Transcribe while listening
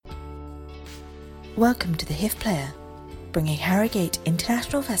Welcome to the HIF Player, bringing Harrogate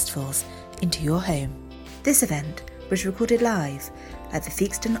International Festivals into your home. This event was recorded live at the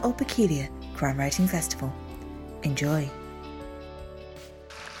Theakston Old Peculiar Crime Writing Festival. Enjoy.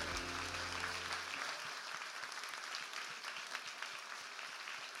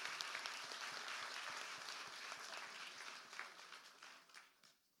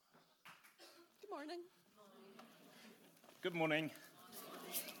 Good morning.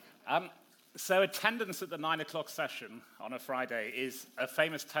 So attendance at the 9 o'clock session on a Friday is a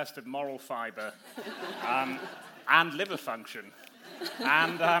famous test of moral fibre and liver function.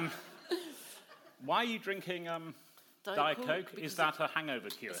 And why are you drinking Diet Coke? Is that a hangover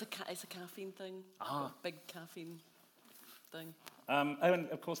cure? It's a caffeine thing. Big caffeine thing. And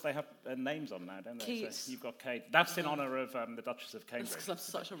of course they have names on now, don't they? Kate. So you've got Kate. That's in honour of the Duchess of Cambridge. Because I'm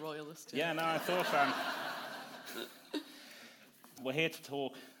such a royalist. Yeah, no, I thought... We're here to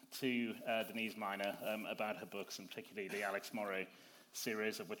talk to Denise Miner about her books, and particularly the Alex Morrow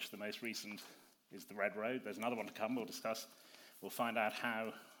series, of which the most recent is The Red Road. There's another one to come we'll discuss. We'll find out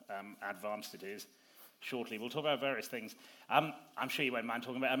how advanced it is shortly. We'll talk about various things. I'm sure you won't mind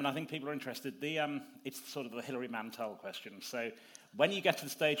talking about it. I think people are interested. It's sort of the Hilary Mantel question. So when you get to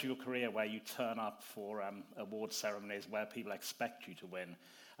the stage of your career where you turn up for award ceremonies where people expect you to win,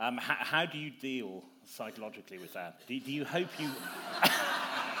 how do you deal psychologically with that? Do you hope you...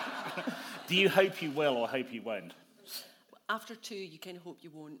 Do you hope you will or hope you won't? After two, you kind of hope you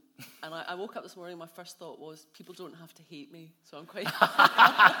won't. And I woke up this morning, my first thought was, people don't have to hate me, so I'm quite...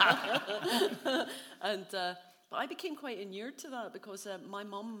 But I became quite inured to that because my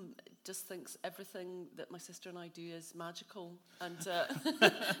mum just thinks everything that my sister and I do is magical. And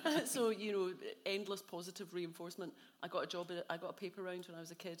so, endless positive reinforcement. I got a paper round when I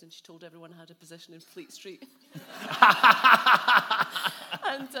was a kid, and she told everyone I had a position in Fleet Street.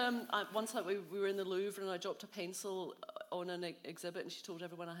 And once we were in the Louvre, and I dropped a pencil on an exhibit, and she told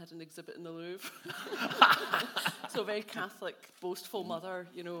everyone I had an exhibit in the Louvre. So a very Catholic, boastful mother,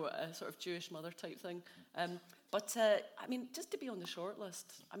 a sort of Jewish mother type thing. But just to be on the shortlist,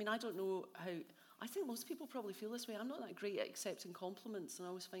 I don't know how... I think most people probably feel this way. I'm not that great at accepting compliments, and I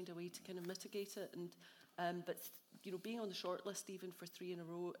always find a way to kind of mitigate it. But being on the shortlist even for 3 in a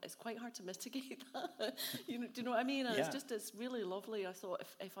row, it's quite hard to mitigate that. Do you know what I mean? And yeah. it's really lovely. I thought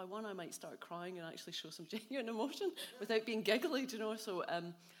if I won, I might start crying and actually show some genuine emotion without being giggly, So,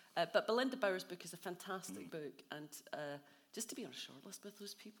 but Belinda Bauer's book is a fantastic book, and just to be on a shortlist with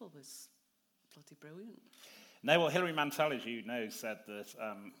those people was bloody brilliant. No, well, Hilary Mantel, as you know, said that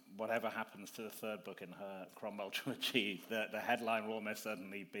whatever happens to the third book in her Cromwell trilogy, the headline will almost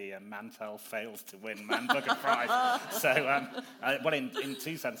certainly be Mantel fails to win Man Booker Prize. So, well, in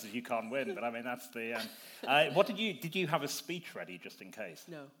two senses, you can't win, but that's the... did you have a speech ready just in case?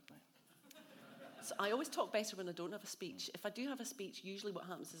 No. So I always talk better when I don't have a speech. If I do have a speech, usually what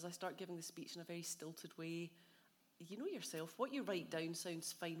happens is I start giving the speech in a very stilted way. You know yourself, what you write down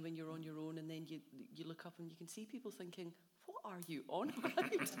sounds fine when you're on your own, and then you look up and you can see people thinking, what are you on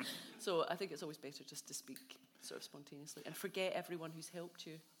about? So I think it's always better just to speak sort of spontaneously and forget everyone who's helped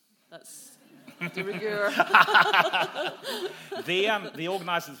you. That's de rigueur. The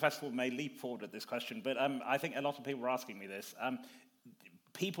organisers of the festival may leap forward at this question, but I think a lot of people are asking me this.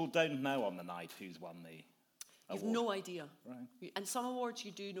 People don't know on the night who's won the award. You've no idea. Right. And some awards you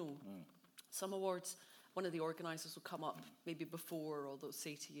do know. Some awards... One of the organisers will come up maybe before, or they'll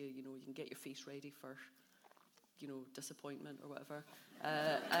say to you, you can get your face ready for, disappointment or whatever.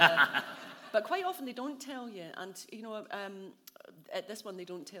 But quite often they don't tell you. And, at this one they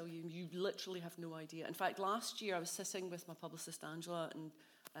don't tell you. You literally have no idea. In fact, last year I was sitting with my publicist, Angela, and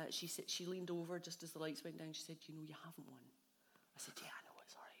she leaned over just as the lights went down. She said, you haven't won. I said, yeah, I know,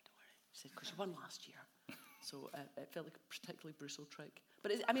 it's all right, don't worry. She said, because you won last year. So it felt like a particularly brutal trick.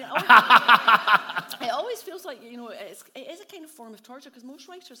 But it always feels like, it is a kind of form of torture, because most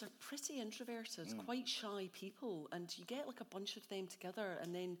writers are pretty introverted, quite shy people, and you get like a bunch of them together,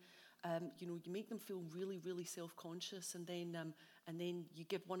 and then, you make them feel really, really self-conscious, and then you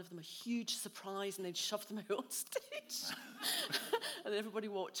give one of them a huge surprise, and then shove them out on stage, and everybody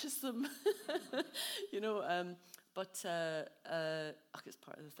watches them, But it's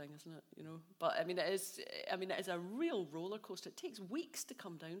part of the thing, isn't it? But it is a real roller coaster. It takes weeks to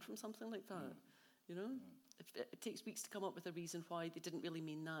come down from something like that. It takes weeks to come up with a reason why they didn't really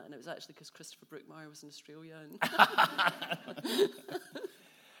mean that, and it was actually because Christopher Brookmyre was in Australia.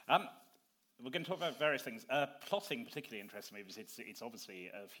 We're going to talk about various things. Plotting particularly interests me because it's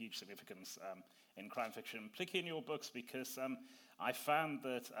obviously of huge significance in crime fiction, particularly in your books, because I found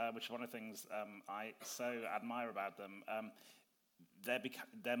that, which is one of the things I so admire about them,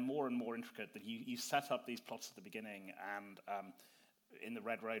 they're more and more intricate. That you set up these plots at the beginning, and in the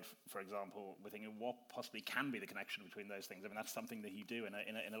Red Road, for example, we're thinking what possibly can be the connection between those things. I mean, that's something that you do in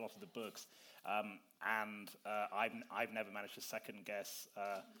a lot of the books, and I've never managed to second guess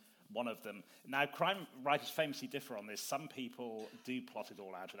one of them. Now, crime writers famously differ on this. Some people do plot it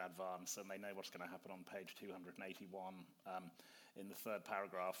all out in advance, and they know what's going to happen on page 281 in the third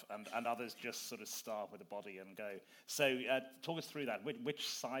paragraph, and others just sort of start with a body and go. So talk us through that. Which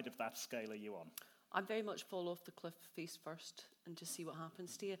side of that scale are you on? I'm very much fall off the cliff face first and just see what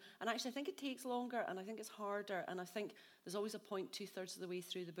happens to you. And actually, I think it takes longer, and I think it's harder, and I think there's always a point 2/3 of the way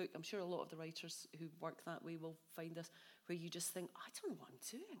through the book. I'm sure a lot of the writers who work that way will find this, where you just think, I don't know what I'm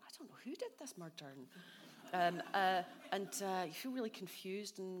doing. I don't know who did this murder. And you feel really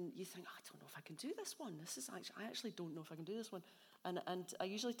confused, and you think, I don't know if I can do this one. I actually don't know if I can do this one. And I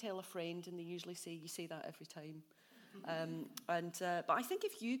usually tell a friend, and they usually say, you say that every time. But I think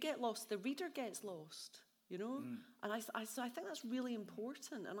if you get lost, the reader gets lost, you know? And so I think that's really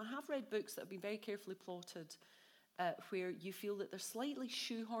important. And I have read books that have been very carefully plotted where you feel that they're slightly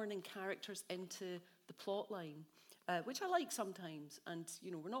shoehorning characters into the plot line, which I like sometimes. And,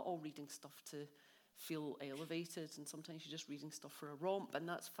 you know, we're not all reading stuff to feel elevated, and sometimes you're just reading stuff for a romp, and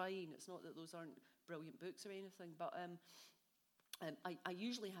that's fine. It's not that those aren't brilliant books or anything, but I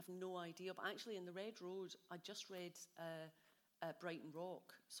usually have no idea, but actually in the Red Road, I just read Brighton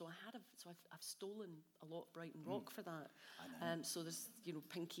Rock, so I've stolen a lot of Brighton Rock for that. I know. So there's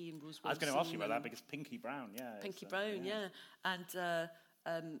Pinky and Rose Wilson. I was going to ask you about that because Pinky Brown, Pinky Brown, and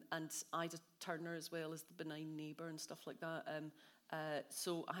Ida Turner as well as the benign neighbour and stuff like that.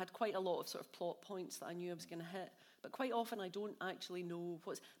 So I had quite a lot of sort of plot points that I knew I was going to hit. But quite often I don't actually know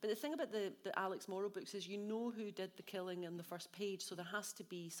what's... But the thing about the Alex Morrow books is you know who did the killing in the first page, so there has to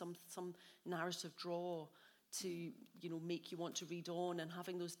be some narrative draw to make you want to read on, and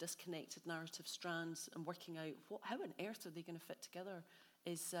having those disconnected narrative strands and working out how on earth are they going to fit together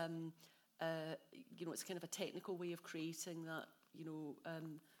is it's kind of a technical way of creating that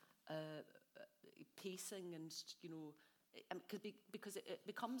pacing, and because it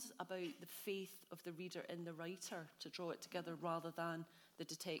becomes about the faith of the reader in the writer to draw it together rather than the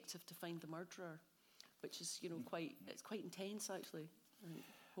detective to find the murderer, which is quite intense actually.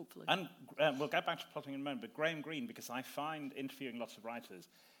 Hopefully. And we'll get back to plotting in a moment, but Graham Greene, because I find interviewing lots of writers,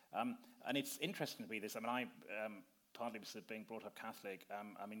 and it's interesting to me this. I mean, partly because of being brought up Catholic,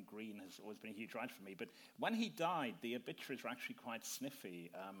 Greene has always been a huge writer for me. But when he died, the obituaries were actually quite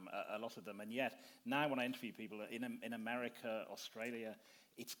sniffy, a lot of them. And yet, now when I interview people in America, Australia,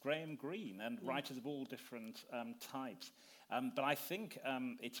 it's Graham Greene and writers of all different types. But I think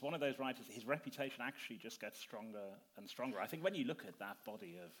it's one of those writers, his reputation actually just gets stronger and stronger. I think when you look at that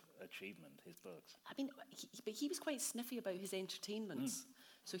body of achievement, his books. I mean, but he was quite sniffy about his entertainments.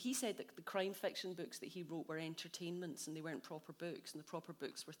 So he said that the crime fiction books that he wrote were entertainments and they weren't proper books, and the proper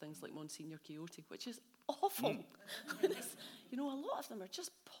books were things like Monsignor Quixote, which is awful. A lot of them are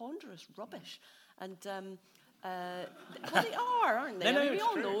just ponderous rubbish. And... well, they are, aren't they? No, we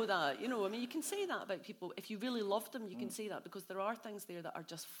all true. know that. You can say that about people. If you really love them, you can say that, because there are things there that are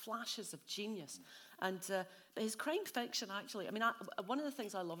just flashes of genius. And but his crime fiction, actually, one of the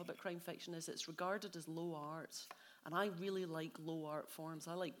things I love about crime fiction is it's regarded as low art. And I really like low art forms.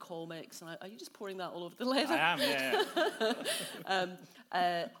 I like comics. And are you just pouring that all over the leather? I am,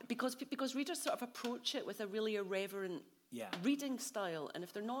 yeah. Because readers sort of approach it with a really irreverent reading style. And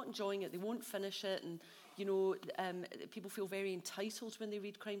if they're not enjoying it, they won't finish it. And people feel very entitled when they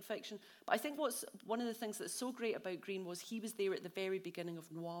read crime fiction. But I think what's one of the things that's so great about Greene was he was there at the very beginning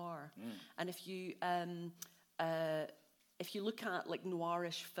of noir. And if you look at like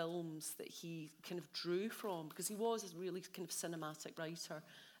noirish films that he kind of drew from, because he was a really kind of cinematic writer,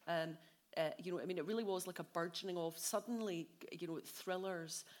 it really was like a burgeoning of suddenly,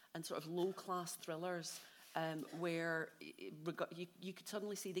 thrillers and sort of low-class thrillers. Where you could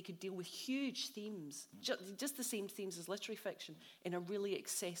suddenly see they could deal with huge themes, just the same themes as literary fiction, in a really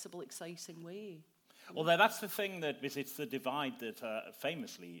accessible, exciting way. Although that's the thing that it's the divide that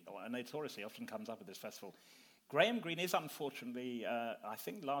famously and notoriously often comes up at this festival. Graham Greene is unfortunately, I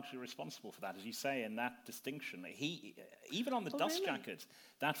think, largely responsible for that, as you say, in that distinction. He, even on the Dust Jacket,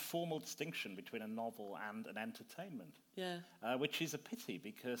 that formal distinction between a novel and an entertainment. Yeah. Which is a pity,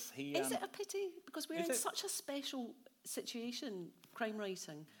 because he... Is it a pity? Because we're in such a special situation, crime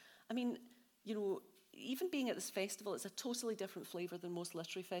writing. Even being at this festival, it's a totally different flavour than most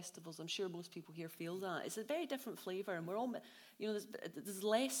literary festivals. I'm sure most people here feel that. It's a very different flavour, and we're all, there's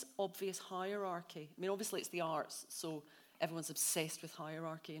less obvious hierarchy. Obviously it's the arts, so everyone's obsessed with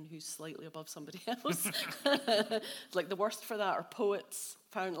hierarchy and who's slightly above somebody else. Like the worst for that are poets,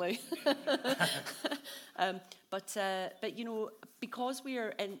 apparently. But you know, because we're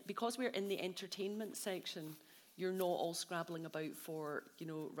in the entertainment section, you're not all scrabbling about for, you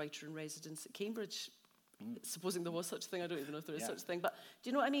know, writer in residence at Cambridge. Supposing there was such a thing, I don't even know if there is such a thing. But do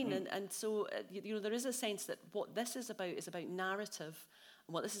you know what I mean? And so you know, there is a sense that what this is about narrative.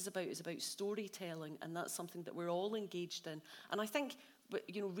 And what this is about storytelling, and that's something that we're all engaged in. And I think,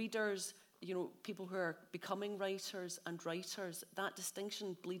 you know, readers, you know, people who are becoming writers and writers, that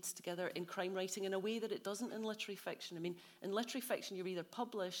distinction bleeds together in crime writing in a way that it doesn't in literary fiction. I mean, in literary fiction, you're either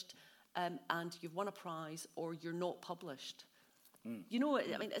published and you've won a prize, or you're not published. You know,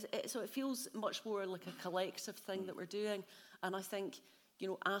 I mean, so it feels much more like a collective thing that we're doing. And I think, you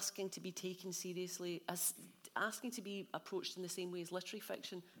know, asking to be taken seriously, asking to be approached in the same way as literary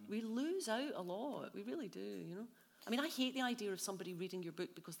fiction, we lose out a lot. We really do, you know. I mean, I hate the idea of somebody reading your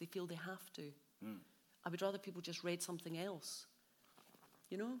book because they feel they have to. I would rather people just read something else,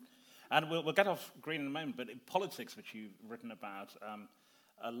 you know. And we'll get off Green in a moment, but in politics, which you've written about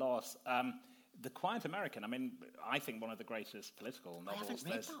a lot, The Quiet American, I mean, I think one of the greatest political novels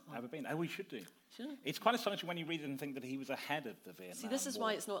there's ever been. Oh, we should do. Sure. It's quite astonishing when you read it and think that he was ahead of the Vietnam See, this is War.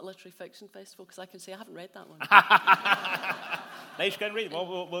 why it's not a literary fiction festival, because I can say I haven't read that one. No, you should go and read it.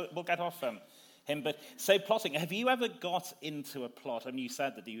 Well, we'll get off him. But so plotting, have you ever got into a plot, and you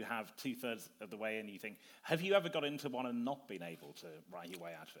said that you have 2/3 of the way in, you think, have you ever got into one and not been able to write your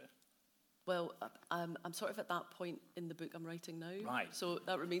way out of it? Well, I'm sort of at that point in the book I'm writing now. Right. So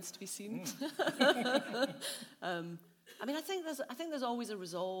that remains to be seen. I mean, I think there's always a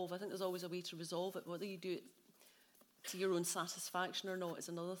resolve. I think there's always a way to resolve it. Whether you do it to your own satisfaction or not is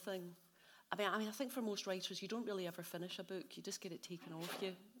another thing. I mean, I think for most writers, you don't really ever finish a book. You just get it taken off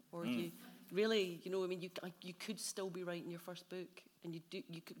you, or you really, you know, I mean, you could still be writing your first book, and you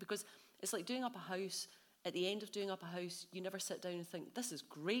could, because it's like doing up a house. At the end of doing up a house, you never sit down and think, this is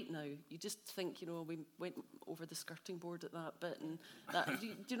great now. You just think, you know, we went over the skirting board at that bit, and that, do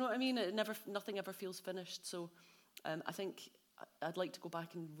you know what I mean? Nothing ever feels finished. So I think I'd like to go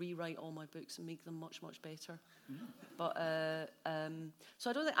back and rewrite all my books and make them much, much better. But so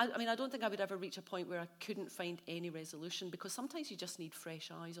I don't think I would ever reach a point where I couldn't find any resolution, because sometimes you just need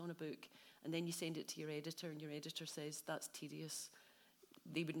fresh eyes on a book, and then you send it to your editor, and your editor says, that's tedious.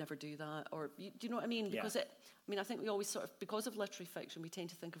 They would never do that, or do you know what I mean? Because I think we always sort of, because of literary fiction, we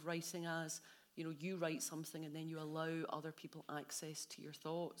tend to think of writing as, you know, you write something and then you allow other people access to your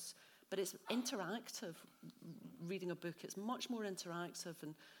thoughts. But it's interactive. Reading a book, it's much more interactive,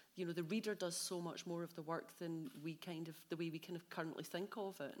 and you know, the reader does so much more of the work than the way we kind of currently think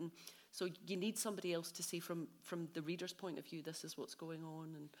of it. And so you need somebody else to say from the reader's point of view, this is what's going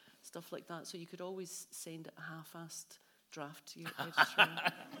on and stuff like that. So you could always send a half-assed draft to your editor and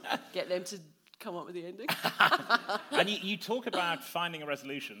get them to come up with the ending. And you talk about finding a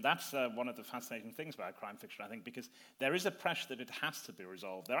resolution. That's one of the fascinating things about crime fiction, I think, because there is a pressure that it has to be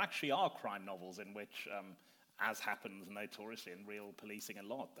resolved. There actually are crime novels in which, as happens notoriously in real policing a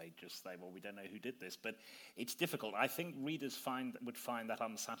lot, they just say, well, we don't know who did this. But it's difficult. I think readers would find that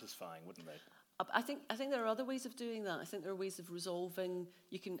unsatisfying, wouldn't they? I think there are other ways of doing that. I think there are ways of resolving.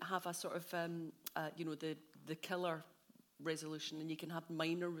 You can have a sort of, you know, the killer resolution, and you can have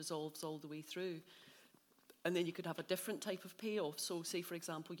minor resolves all the way through, and then you could have a different type of payoff. So say, for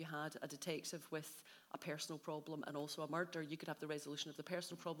example, you had a detective with a personal problem and also a murder. You could have the resolution of the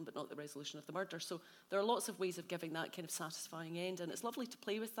personal problem but not the resolution of the murder. So there are lots of ways of giving that kind of satisfying end, and it's lovely to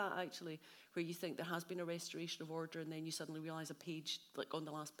play with that, actually, where you think there has been a restoration of order, and then you suddenly realise a page, like on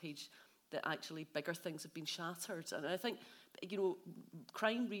the last page, that actually bigger things have been shattered. And I think, you know,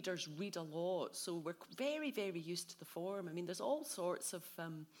 crime readers read a lot, so we're very, very used to the form. I mean, there's all sorts of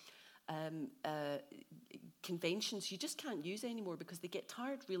conventions you just can't use anymore because they get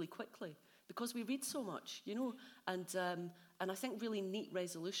tired really quickly, because we read so much, you know. And I think really neat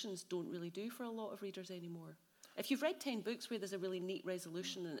resolutions don't really do for a lot of readers anymore. If you've read 10 books where there's a really neat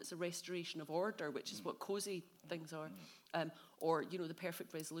resolution and it's a restoration of order, which is what cosy things are, or, you know, the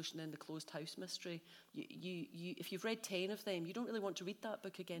perfect resolution in the Closed House mystery, if you've read 10 of them, you don't really want to read that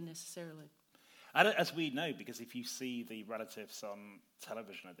book again necessarily. And as we know, because if you see the relatives on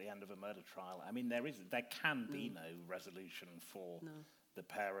television at the end of a murder trial, I mean, there can be no resolution for the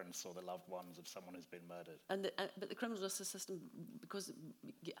parents or the loved ones of someone who's been murdered. But the criminal justice system, because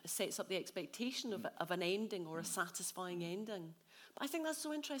it sets up the expectation of an ending or a satisfying ending. But I think that's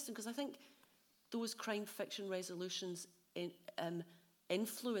so interesting, because I think those crime fiction resolutions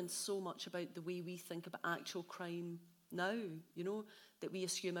influence so much about the way we think about actual crime now, you know, that we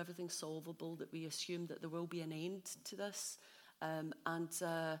assume everything's solvable, that we assume that there will be an end to this.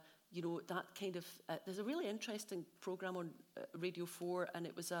 You know, that kind of, there's a really interesting program on Radio 4, and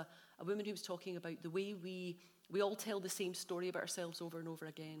it was a woman who was talking about the way we all tell the same story about ourselves over and over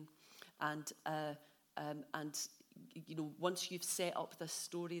again. And you know, once you've set up this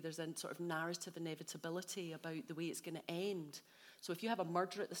story, there's a sort of narrative inevitability about the way it's going to end. So if you have a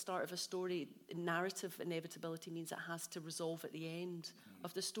murder at the start of a story, narrative inevitability means it has to resolve at the end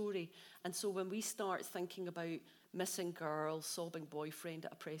of the story. And so when we start thinking about missing girl, sobbing boyfriend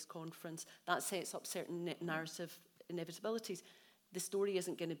at a press conference, that sets up certain narrative inevitabilities. The story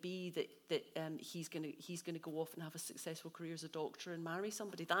isn't going to be that he's going to go off and have a successful career as a doctor and marry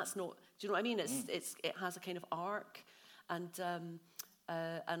somebody. That's not. Do you know what I mean? It has a kind of arc, and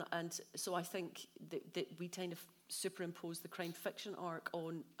so I think that we kind of superimpose the crime fiction arc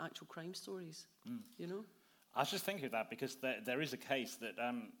on actual crime stories. You know. I was just thinking of that because there is a case that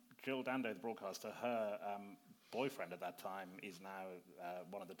Jill Dando, the broadcaster, her boyfriend at that time is now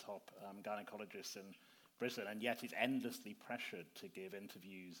one of the top gynecologists in Brisbane, and yet he's endlessly pressured to give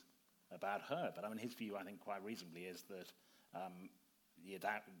interviews about her. But I mean, his view, I think, quite reasonably, is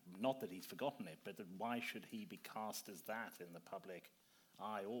that not that he's forgotten it, but that why should he be cast as that in the public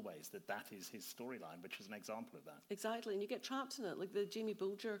eye always? That is his storyline, which is an example of that. Exactly, and you get trapped in it, like the Jamie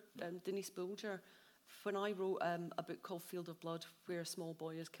Bulger, Denise Bulger. When I wrote a book called Field of Blood, where a small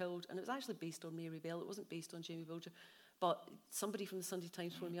boy is killed, and it was actually based on Mary Bell. It wasn't based on Jamie Bulger. But somebody from the Sunday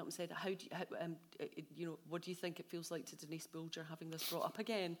Times phoned me up and said, what do you think it feels like to Denise Bulger having this brought up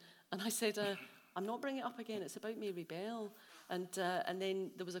again? And I said, I'm not bringing it up again. It's about Mary Bell. And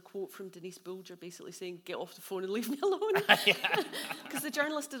then there was a quote from Denise Bulger basically saying, get off the phone and leave me alone. Because the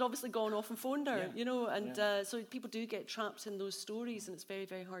journalist had obviously gone off and phoned her, you know. And so people do get trapped in those stories, and it's very,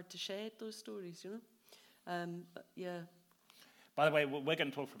 very hard to shed those stories, you know. By the way, we're going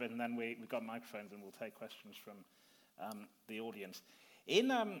to talk for a bit, and then we've got microphones, and we'll take questions from the audience.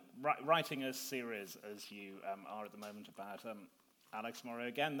 In writing a series, as you are at the moment, about Alex Moreau,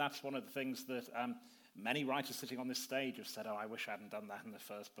 again, that's one of the things that many writers sitting on this stage have said, I wish I hadn't done that in the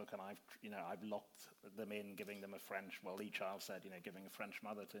first book, and I've locked them in, giving them a French, well, each child said, giving a French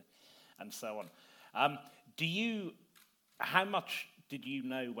mother to, and so on. How much did you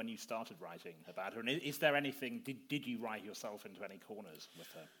know when you started writing about her? And is there anything, did you write yourself into any corners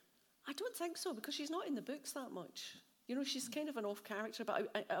with her? I don't think so, because she's not in the books that much. You know, she's kind of an off character, but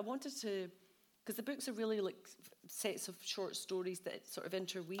I wanted to, because the books are really like sets of short stories that sort of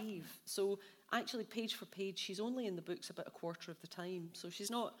interweave. So actually, page for page, she's only in the books about a quarter of the time. So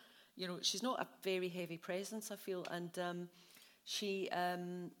she's not a very heavy presence, I feel. And she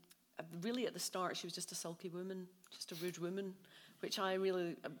really at the start, she was just a sulky woman, just a rude woman, which I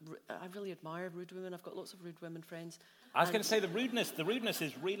really admire rude women. I've got lots of rude women friends. I was going to say the rudeness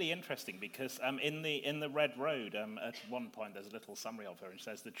is really interesting because in the Red Road, at one point there's a little summary of her, and it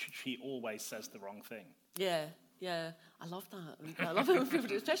says that she always says the wrong thing. Yeah, I love that. I love it when people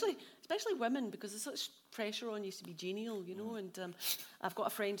do, especially women, because there's such pressure on you to be genial, you know. And I've got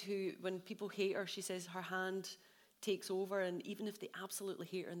a friend who, when people hate her, she says her hand takes over, and even if they absolutely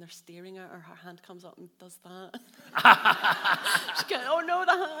hate her and they're staring at her, her hand comes up and does that. She's going, oh no,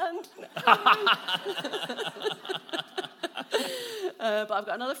 the hand. But I've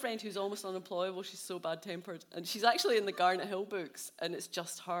got another friend who's almost unemployable. She's so bad-tempered. And she's actually in the Garnet Hill books, and it's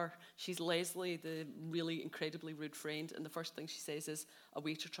just her. She's Leslie, the really incredibly rude friend, and the first thing she says is a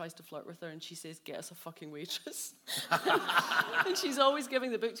waiter tries to flirt with her, and she says, get us a fucking waitress. And she's always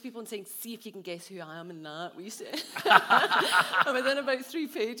giving the book to people and saying, see if you can guess who I am in that. We used to and within about 3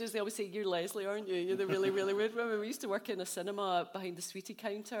 pages, they always say, you're Leslie, aren't you? You're the really, really rude woman. We used to work in a cinema behind the sweetie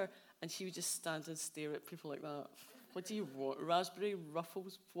counter, and she would just stand and stare at people like that. What do you want? Raspberry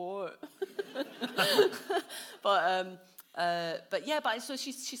ruffles? What? So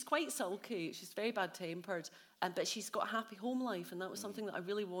she's quite sulky. She's very bad-tempered, but she's got a happy home life, and that was something that I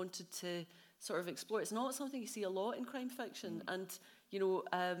really wanted to sort of explore. It's not something you see a lot in crime fiction, and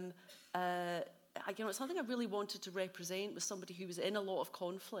it's something I really wanted to represent was somebody who was in a lot of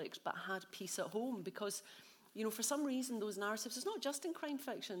conflict but had peace at home, because, for some reason those narratives, it's not just in crime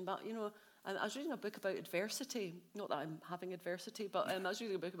fiction, but I was reading a book about adversity. Not that I'm having adversity, but I was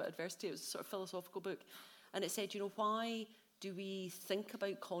reading a book about adversity. It was a sort of philosophical book. And it said, why do we think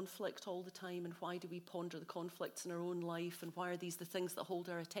about conflict all the time, and why do we ponder the conflicts in our own life, and why are these the things that hold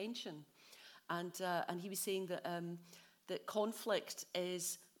our attention? And he was saying that that conflict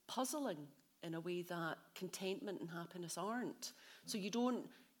is puzzling in a way that contentment and happiness aren't. So you don't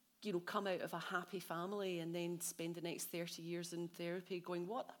come out of a happy family and then spend the next 30 years in therapy going,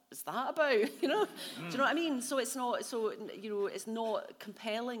 what is that about? Do you know what I mean? So it's not, it's not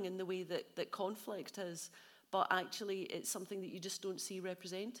compelling in the way that conflict is, but actually it's something that you just don't see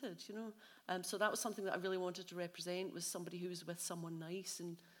represented, So that was something that I really wanted to represent, was somebody who was with someone nice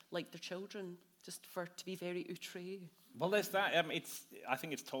and liked their children, just to be very outre. Well, there's that. I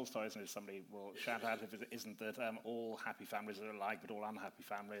think it's Tolstoy, isn't it? Somebody will shout out if it isn't that all happy families are alike, but all unhappy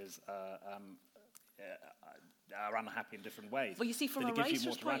families are unhappy in different ways. Well, you see, from a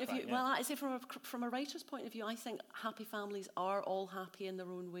writer's point of view, I say from a writer's point of view, I think happy families are all happy in their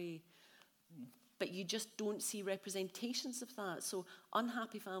own way. But you just don't see representations of that. So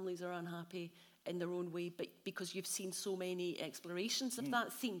unhappy families are unhappy in their own way, but because you've seen so many explorations of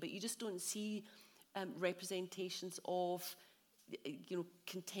that theme, but you just don't see representations of,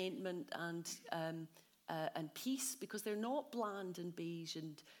 contentment and peace, because they're not bland and beige,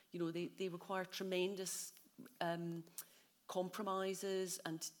 and they require tremendous compromises,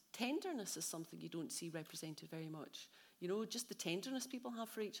 and tenderness is something you don't see represented very much. Just the tenderness people have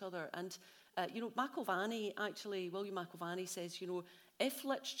for each other. And William McIlvanney says, if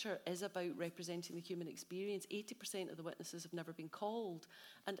literature is about representing the human experience, 80% of the witnesses have never been called.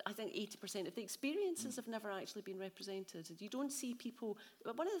 And I think 80% of the experiences have never actually been represented. And you don't see people...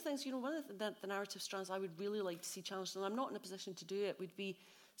 One of the things, one of the narrative strands I would really like to see challenged, and I'm not in a position to do it, would be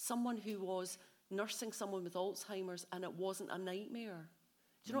someone who was nursing someone with Alzheimer's and it wasn't a nightmare.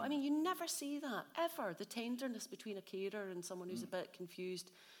 Do you know what I mean? You never see that, ever. The tenderness between a carer and someone who's a bit confused.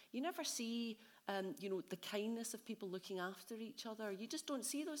 You never see... the kindness of people looking after each other. You just don't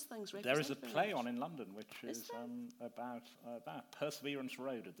see those things represented. There is a play on in London which is about Perseverance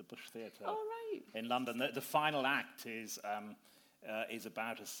Road at the Bush Theatre in London. The final act is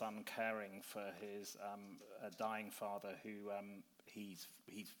about a son caring for his dying father who he's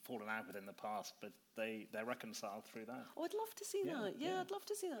fallen out with in the past, but they're reconciled through that. Oh, I'd love to see that. Yeah, I'd love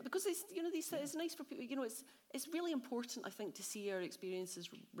to see that, because it's nice for people. It's really important, I think, to see our experiences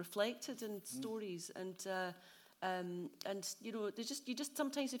reflected in stories, and you just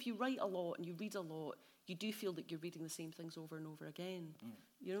sometimes, if you write a lot and you read a lot, you do feel that you're reading the same things over and over again.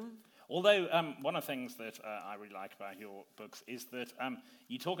 Although one of the things that I really like about your books is that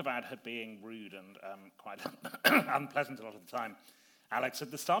you talk about her being rude and quite unpleasant a lot of the time. Alex,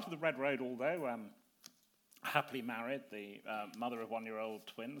 at the start of The Red Road, although happily married, the mother of 1-year-old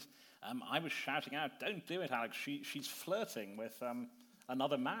twins, I was shouting out, "Don't do it, Alex. She's flirting with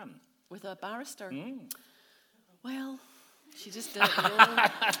another man." With a barrister? Well, she just did.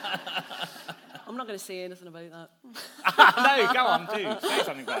 I'm not going to say anything about that. No, go on, do. Say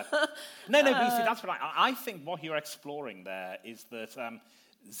something about it. No, but you see, that's what I think what you're exploring there is that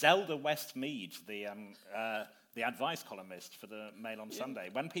Zelda Westmead, the advice columnist for the Mail on Sunday,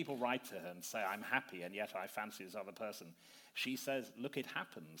 when people write to her and say, "I'm happy and yet I fancy this other person," she says, "Look, it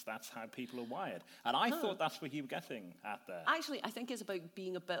happens. That's how people are wired." And I thought that's what you were getting at there. Actually, I think it's about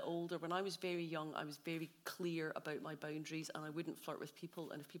being a bit older. When I was very young, I was very clear about my boundaries, and I wouldn't flirt with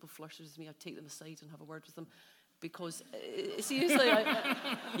people. And if people flirted with me, I'd take them aside and have a word with them. Because, seriously,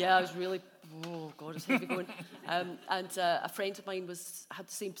 I was really, oh God, it's heavy going. And a friend of mine had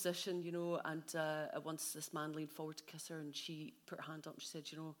the same position, and once this man leaned forward to kiss her, and she put her hand up and she said,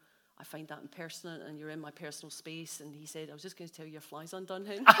 "I find that impersonal, and you're in my personal space." And he said, "I was just going to tell you your fly's undone,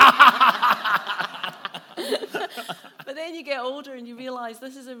 Hinge." But then you get older and you realise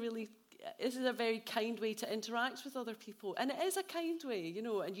this is a very kind way to interact with other people. And it is a kind way,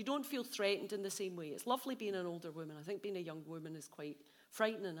 and you don't feel threatened in the same way. It's lovely being an older woman. I think being a young woman is quite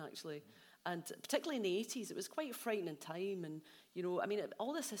frightening, actually. And particularly in the 80s, it was quite a frightening time. And,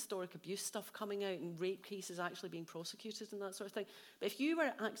 all this historic abuse stuff coming out and rape cases actually being prosecuted and that sort of thing. But if you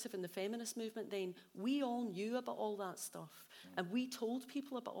were active in the feminist movement then, we all knew about all that stuff. And we told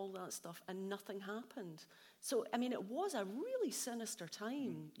people about all that stuff and nothing happened. So, it was a really sinister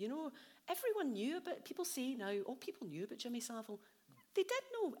time, Everyone knew about it. People say now, people knew about Jimmy Savile. They did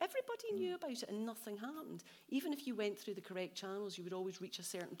know. Everybody knew about it and nothing happened. Even if you went through the correct channels, you would always reach a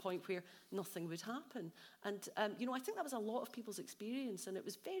certain point where nothing would happen. And, I think that was a lot of people's experience, and it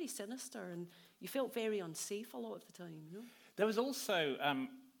was very sinister, and you felt very unsafe a lot of the time, There was also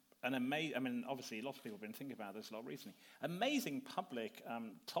an amazing, obviously a lot of people have been thinking about this a lot recently, amazing public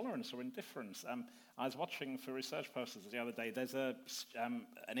tolerance or indifference. I was watching for research purposes the other day, there's an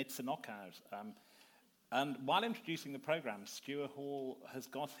It's a Knockout, and while introducing the programme, Stuart Hall has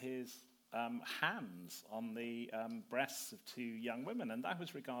got his hands on the breasts of 2 young women, and that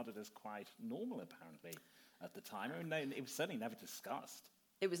was regarded as quite normal, apparently, at the time. It was certainly never discussed.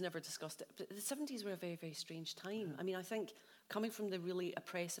 It was never discussed. But the 70s were a very, very strange time. I think coming from the really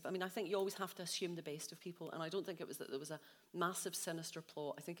oppressive. I mean, I think you always have to assume the best of people, and I don't think it was that there was a massive sinister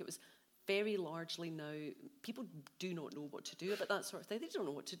plot. I think it was very largely now, people do not know what to do about that sort of thing. They don't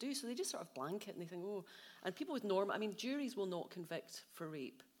know what to do, so they just sort of blanket and they think, oh. And people with normal, I mean, juries will not convict for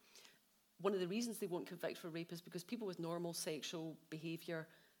rape. One of the reasons they won't convict for rape is because people with normal sexual behaviour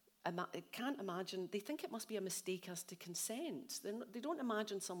can't imagine, they think it must be a mistake as to consent. They don't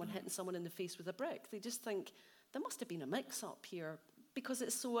imagine someone hitting someone in the face with a brick. They just think, there must have been a mix-up here, because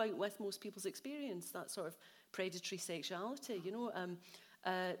it's so out with most people's experience, that sort of predatory sexuality, you know.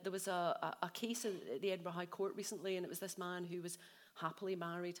 There was a case at the Edinburgh High Court recently, and it was this man who was happily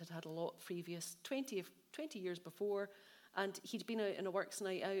married, had had a lot previous, 20 years before, and he'd been out on a works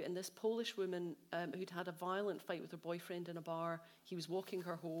night out, and this Polish woman who'd had a violent fight with her boyfriend in a bar, he was walking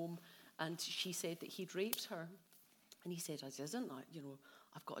her home, and she said that he'd raped her. And he said, I didn't,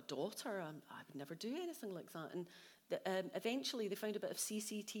 I've got a daughter, I would never do anything like that. And eventually they found a bit of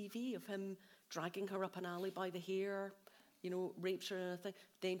CCTV of him dragging her up an alley by the hair, raped her and everything,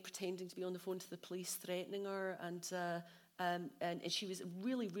 then pretending to be on the phone to the police, threatening her, and she was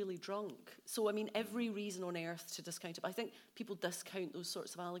really, really drunk. So, I mean, every reason on earth to discount it. But I think people discount those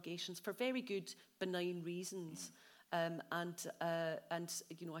sorts of allegations for very good, benign reasons. I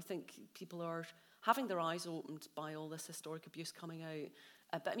think people are having their eyes opened by all this historic abuse coming out.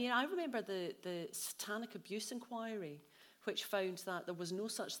 But I mean, I remember the Satanic Abuse Inquiry, which found that there was no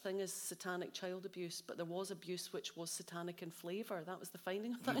such thing as satanic child abuse, but there was abuse which was satanic in flavour. That was the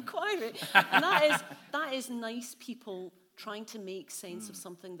finding of that inquiry. And that is nice people trying to make sense of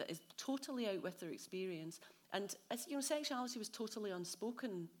something that is totally out with their experience. And as sexuality was totally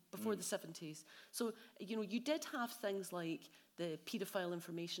unspoken before the 70s. So, you did have things like the Paedophile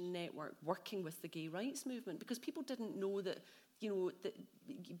Information Network working with the gay rights movement, because people didn't know that,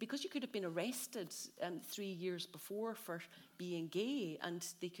 because you could have been arrested 3 years before for being gay, and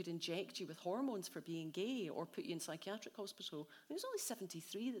they could inject you with hormones for being gay or put you in psychiatric hospital. It was only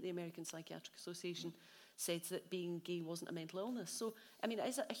 1973 that the American Psychiatric Association said that being gay wasn't a mental illness. So, I mean,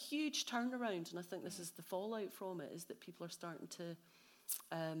 it's a huge turnaround, and I think this is the fallout from it, is that people are starting to,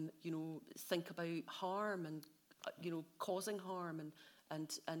 think about harm and, causing harm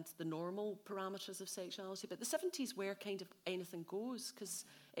and the normal parameters of sexuality. But the 70s were kind of anything goes, because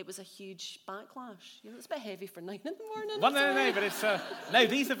it was a huge backlash. It's a bit heavy for 9 in the morning. Well, no, but it's... no,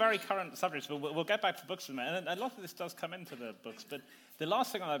 these are very current subjects. We'll get back to books in a minute. And a lot of this does come into the books. But the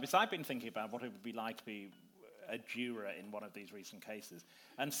last thing on that is I've been thinking about what it would be like to be a juror in one of these recent cases.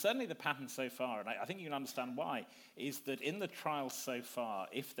 And certainly the pattern so far, and I think you can understand why, is that in the trials so far,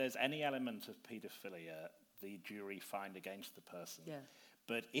 if there's any element of paedophilia, the jury find against the person. Yeah.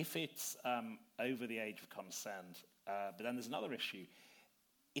 But if it's over the age of consent, but then there's another issue.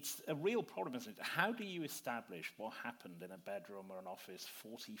 It's a real problem, isn't it? How do you establish what happened in a bedroom or an office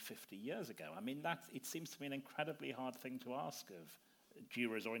 40, 50 years ago? I mean, it seems to be an incredibly hard thing to ask of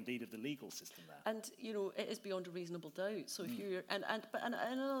jurors, or indeed of the legal system there. And, it is beyond a reasonable doubt. So if you're... But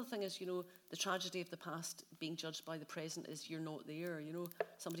another thing is, the tragedy of the past being judged by the present is you're not there,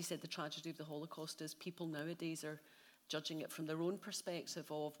 Somebody said the tragedy of the Holocaust is people nowadays are judging it from their own perspective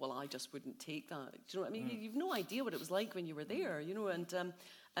of, well, I just wouldn't take that. Do you know what I mean? You've no idea what it was like when you were there, and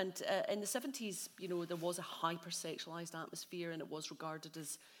in the 70s, there was a hyper-sexualised atmosphere, and it was regarded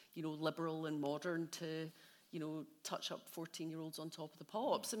as, liberal and modern to, touch up 14-year-olds on top of the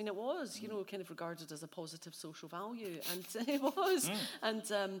pops. I mean, it was, kind of regarded as a positive social value, and it was.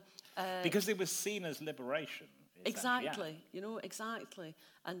 And because it was seen as liberation. Exactly, exactly.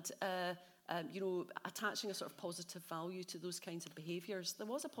 And attaching a sort of positive value to those kinds of behaviours. There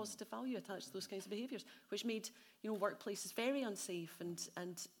was a positive value attached to those kinds of behaviours, which made, workplaces very unsafe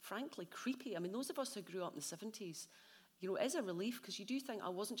and frankly creepy. I mean, those of us who grew up in the 70s, it is a relief, because you do think I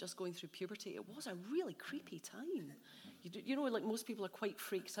wasn't just going through puberty. It was a really creepy time. Like most people are quite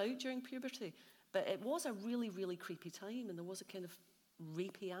freaked out during puberty, but it was a really, really creepy time, and there was a kind of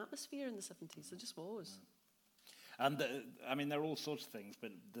rapey atmosphere in the 70s. There just was. And there are all sorts of things,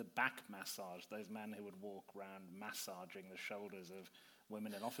 but the back massage, those men who would walk around massaging the shoulders of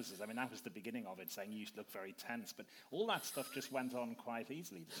women in offices, that was the beginning of it, saying you look very tense. But all that stuff just went on quite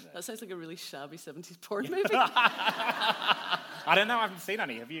easily, didn't it? That sounds like a really shabby 70s porn movie. I don't know, I haven't seen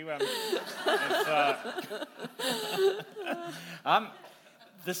any. Have you?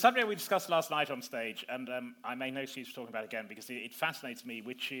 The subject we discussed last night on stage, and I made no excuse for talking about it again, because it fascinates me,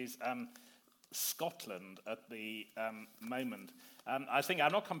 which is... Scotland at the moment. I think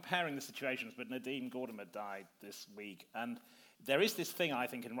I'm not comparing the situations, but Nadine Gordimer died this week, and there is this thing, I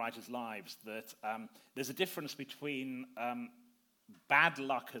think, in writers' lives that there's a difference between bad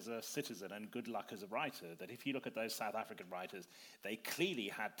luck as a citizen and good luck as a writer, that if you look at those South African writers, they clearly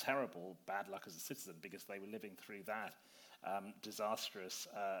had terrible bad luck as a citizen because they were living through that disastrous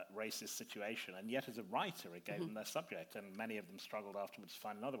racist situation, and yet as a writer it gave them their subject, and many of them struggled afterwards to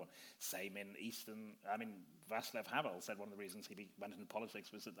find another one. Same in Václav Havel said one of the reasons he went into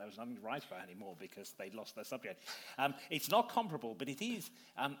politics was that there was nothing to write about anymore because they'd lost their subject. It's not comparable, but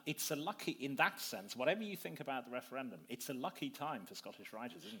it's a lucky, in that sense, whatever you think about the referendum, it's a lucky time for Scottish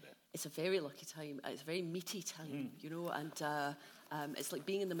writers, isn't it? It's a very lucky time. It's a very meaty time, and it's like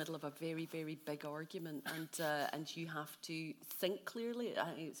being in the middle of a very, very big argument, and you have to think clearly.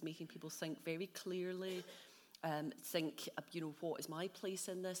 I think it's making people think very clearly, think, what is my place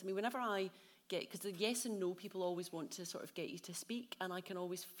in this? I mean, whenever I get, because the yes and no people always want to sort of get you to speak, and I can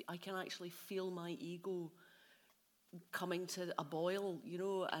actually feel my ego coming to a boil,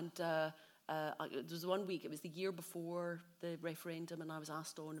 and there was one week, it was the year before the referendum, and I was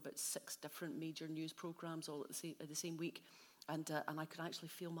asked on about 6 different major news programmes all at the same week. And I could actually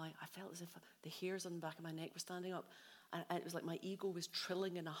feel I felt as if the hairs on the back of my neck were standing up. And it was like my ego was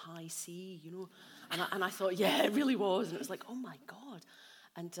trilling in a high C, And I thought, yeah, it really was. And it was like, oh my God.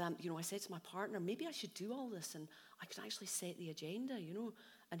 And, I said to my partner, maybe I should do all this and I could actually set the agenda,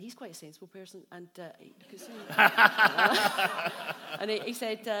 And he's quite a sensible person. And and he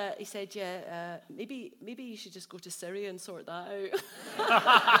said, yeah, maybe you should just go to Syria and sort that out.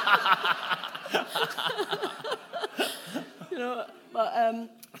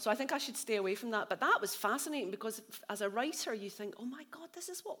 So I think I should stay away from that. But that was fascinating because as a writer, you think, oh my God, this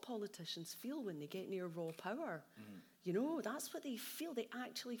is what politicians feel when they get near raw power. That's what they feel. They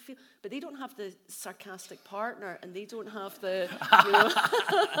actually feel. But they don't have the sarcastic partner, and they don't have the,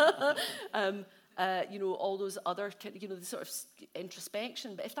 all those other, the sort of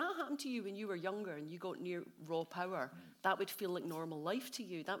introspection. But if that happened to you when you were younger and you got near raw power, that would feel like normal life to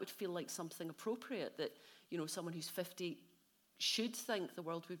you. That would feel like something appropriate that, someone who's 50 should think the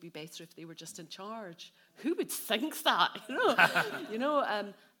world would be better if they were just in charge. Who would think that?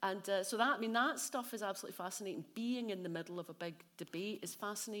 So that stuff is absolutely fascinating. Being in the middle of a big debate is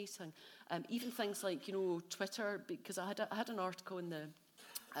fascinating. Even things like Twitter, because I had an article in the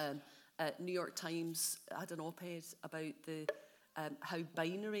New York Times. I had an op-ed about the how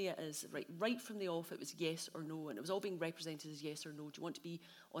binary it is. Right from the off, it was yes or no, and it was all being represented as yes or no. Do you want to be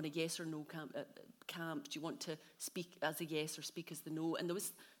on a yes or no camp? Do you want to speak as a yes or speak as the no? And there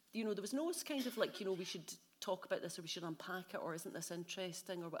was no kind of like, we should talk about this or we should unpack it or isn't this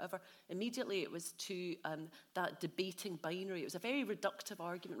interesting or whatever. Immediately it was to that debating binary. It was a very reductive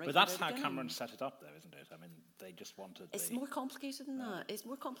argument. But that's how Cameron set it up though, isn't it? I mean, they just wanted... It's more complicated than that. It's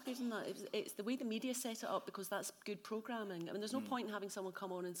more complicated than that. It's the way the media set it up because that's good programming. I mean, there's no point in having someone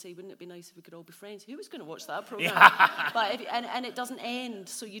come on and say, wouldn't it be nice if we could all be friends? Who was going to watch that programme? But and it doesn't end,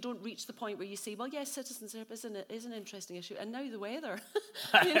 so you don't reach the point where you say, well, yes, citizenship is an interesting issue, and now the weather.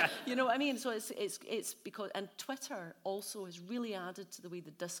 you know what I mean? So it's because... And Twitter also has really added to the way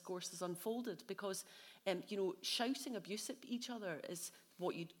the discourse has unfolded because, shouting abuse at each other is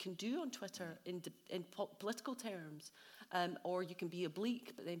what you can do on Twitter in political terms, or you can be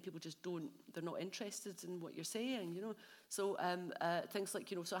oblique, but then people just they're not interested in what you're saying, So things like,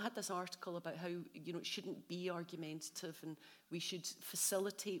 so I had this article about how, it shouldn't be argumentative and we should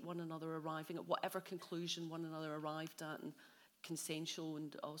facilitate one another arriving at whatever conclusion one another arrived at, and consensual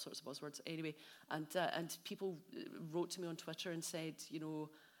and all sorts of buzzwords anyway, and people wrote to me on Twitter and said,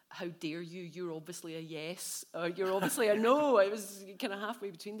 how dare you, you're obviously a yes or you're obviously a no. I was kind of halfway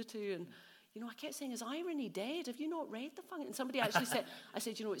between the two, and I kept saying, is irony dead? Have you not read the thing? And somebody actually said, I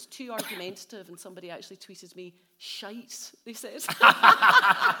said, it's too argumentative, and somebody actually tweeted me, shite, they said. But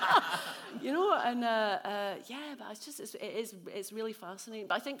it's really fascinating.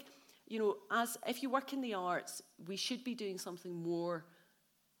 But I think, if you work in the arts, we should be doing something more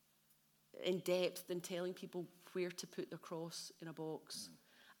in depth than telling people where to put their cross in a box.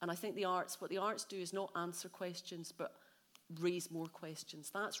 And I think what the arts do is not answer questions, but raise more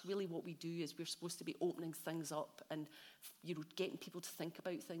questions. That's really what we do. Is we're supposed to be opening things up and getting people to think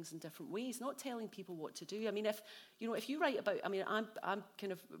about things in different ways, not telling people what to do. I mean, if you write about, I'm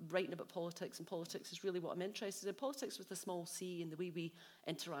kind of writing about politics, and politics is really what I'm interested in. Politics with a small c, and the way we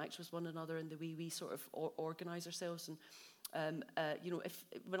interact with one another, and the way we sort of organise ourselves. And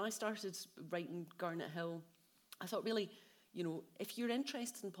when I started writing Garnet Hill, I thought really, if you're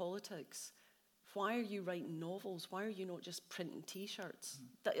interested in politics, why are you writing novels? Why are you not just printing T-shirts?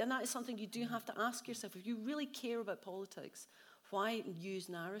 And that is something you do have to ask yourself. If you really care about politics, why use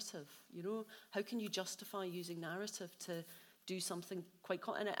narrative? How can you justify using narrative to do something quite...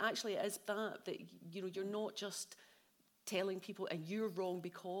 And it actually is that you're not just telling people, and you're wrong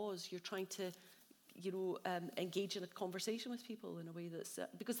because you're trying to, engage in a conversation with people in a way that's...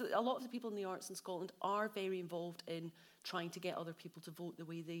 because a lot of the people in the arts in Scotland are very involved in trying to get other people to vote the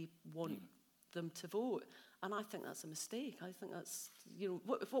way they want them to vote. And I think that's a mistake. I think that's,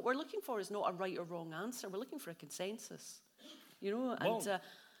 what we're looking for is not a right or wrong answer. We're looking for a consensus, and...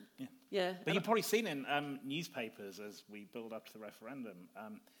 yeah. But you've probably seen in newspapers as we build up to the referendum,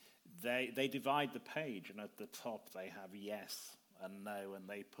 they divide the page, and at the top they have yes and no, and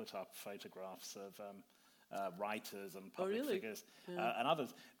they put up photographs of writers and public figures and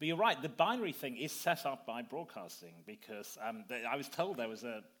others. But you're right, the binary thing is set up by broadcasting, because I was told there was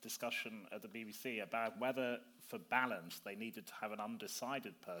a discussion at the BBC about whether, for balance, they needed to have an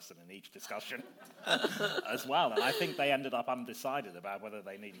undecided person in each discussion as well. And I think they ended up undecided about whether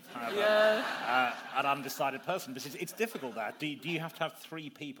they needed to have an undecided person. Because it's difficult that. Do you have to have 3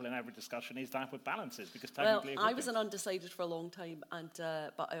 people in every discussion? Is that what balance is? Because technically... Well, I was an undecided for a long time, and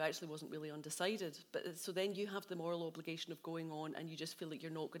but I actually wasn't really undecided. But so then you have the moral obligation of going on, and you just feel like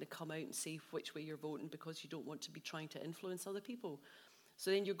you're not going to come out and say which way you're voting because you don't want to be trying to influence other people. So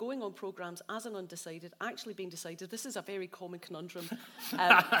then you're going on programmes as an undecided, actually being decided. This is a very common conundrum.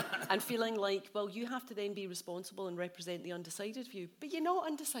 And feeling like, well, you have to then be responsible and represent the undecided view, but you're not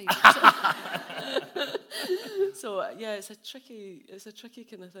undecided. So yeah, it's a tricky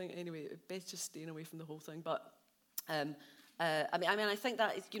kind of thing. Anyway, best just staying away from the whole thing. But I mean, I think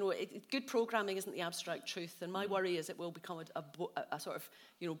that good programming isn't the abstract truth, and my worry is it will become a sort of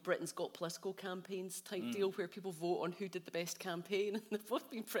Britain's Got Political campaigns type deal where people vote on who did the best campaign, and they've both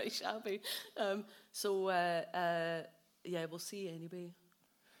been pretty shabby. Yeah, we'll see anyway.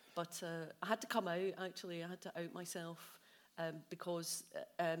 But I had to come out. Actually, I had to out myself because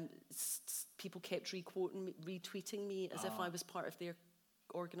people kept retweeting me as if I was part of their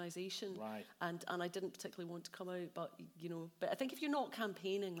organisation, right? And I didn't particularly want to come out, but I think if you're not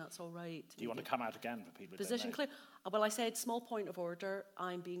campaigning, that's all right. Do you want to come out again for people? Position clear. Well, I said small point of order.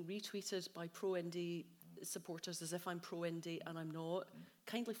 I'm being retweeted by pro-Indy supporters as if I'm pro-Indy, and I'm not.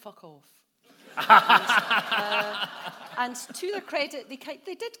 Kindly fuck off. And to their credit, they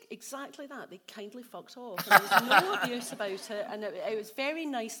did exactly that. They kindly fucked off. And there was no abuse about it, and it was very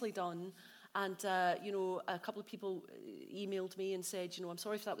nicely done. And, a couple of people emailed me and said, I'm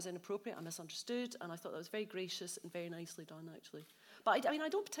sorry if that was inappropriate, I misunderstood, and I thought that was very gracious and very nicely done, actually. But, I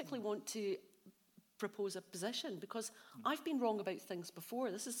don't particularly want to propose a position, because I've been wrong about things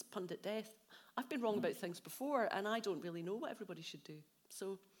before. This is pundit death. I've been wrong about things before, and I don't really know what everybody should do.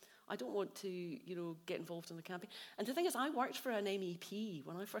 So I don't want to, get involved in the campaign. And the thing is, I worked for an MEP.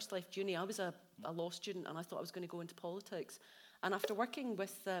 When I first left uni, I was a law student, and I thought I was going to go into politics. And after working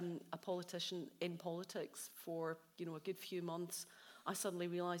with a politician in politics for, a good few months, I suddenly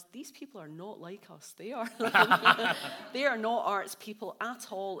realised these people are not like us. They are not arts people at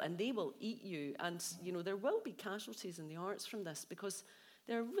all, and they will eat you. And, there will be casualties in the arts from this, because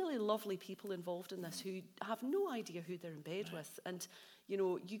there are really lovely people involved in this who have no idea who they're in bed with. And,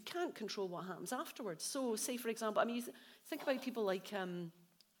 you can't control what happens afterwards. So, say, for example, you think about people like,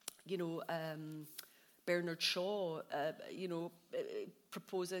 Bernard Shaw,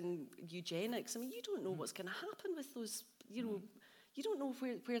 proposing eugenics. You don't know what's going to happen with those, you don't know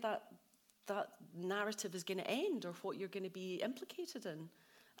where that narrative is going to end or what you're going to be implicated in.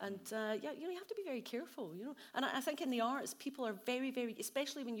 And, you have to be very careful, And I think in the arts, people are very, very,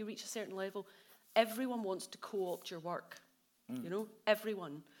 especially when you reach a certain level, everyone wants to co-opt your work,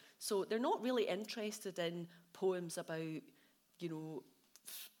 everyone. So they're not really interested in poems about,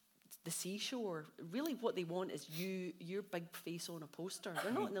 the seashore. Really what they want is your big face on a poster.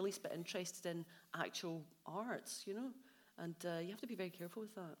 They're not in the least bit interested in actual arts, and you have to be very careful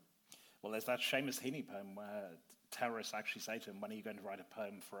with that. Well, there's that Seamus Heaney poem where terrorists actually say to him, when are you going to write a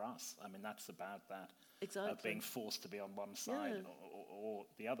poem for us? That's about that. Exactly. Of being forced to be on one side or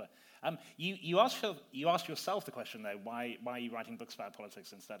the other. You asked yourself the question, though, why are you writing books about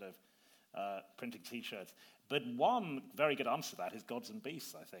politics instead of printing T-shirts? But one very good answer to that is Gods and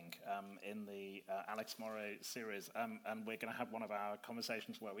Beasts, I think, in the Alex Morrow series. And we're going to have one of our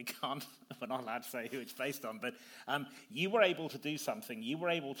conversations where we're not allowed to say who it's based on. But you were able to do something. You were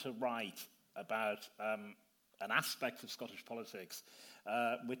able to write about an aspect of Scottish politics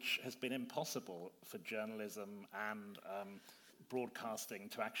which has been impossible for journalism and broadcasting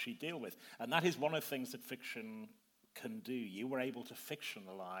to actually deal with. And that is one of the things that fiction can do. You were able to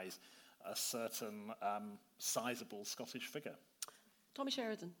fictionalise a certain sizable Scottish figure. Tommy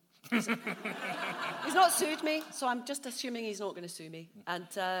Sheridan. He's not sued me, so I'm just assuming he's not going to sue me. And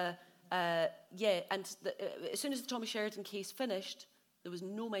as soon as the Tommy Sheridan case finished, There was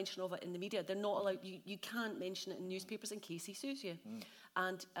no mention of it in the media. They're not allowed, you can't mention it in newspapers in case he sues you.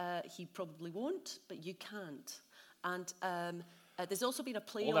 And he probably won't, but you can't. And there's also been a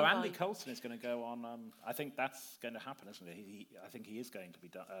play Although on Andy Coulson is going to go on, I think that's going to happen, isn't it? I think he is going to be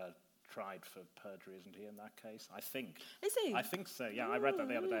tried for perjury, isn't he, in that case? I think. Is he? I think so, yeah. I read that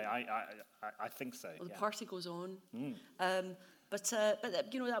the other day. I think so, Well, yeah. the party goes on. But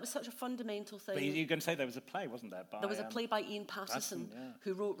that was such a fundamental thing. But you're going to say there was a play, wasn't there? There was a play by Ian Pattison,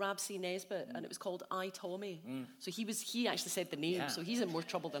 who wwrote Rab C. Nesbitt, and it was called I, Tommy. So he actually said the name, so he's in more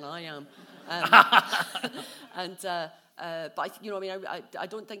trouble than I am. But I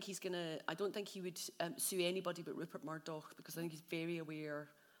don't think he's gonna. I don't think he would sue anybody but Rupert Murdoch, because I think he's very aware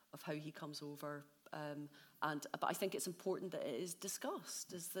of how he comes over. But I think it's important that it is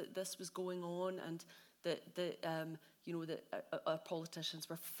discussed, is that this was going on, and that our politicians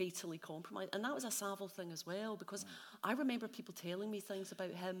were fatally compromised. And that was a Savile thing as well, because I remember people telling me things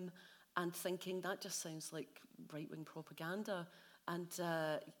about him and thinking that just sounds like right-wing propaganda. And do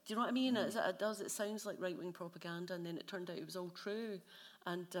you know what I mean? It does. It sounds like right-wing propaganda, and then it turned out it was all true.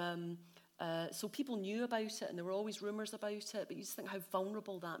 And so people knew about it, and there were always rumours about it. But you just think how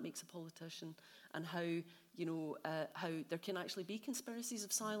vulnerable that makes a politician, and how how there can actually be conspiracies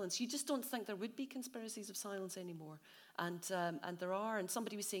of silence. You just don't think there would be conspiracies of silence anymore, and there are. And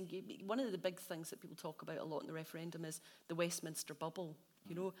somebody was saying one of the big things that people talk about a lot in the referendum is the Westminster bubble.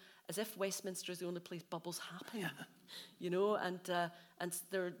 As if Westminster is the only place bubbles happen, and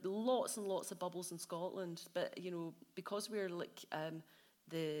there are lots and lots of bubbles in Scotland, but because we're like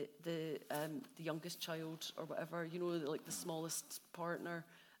the youngest child or whatever, like the smallest partner,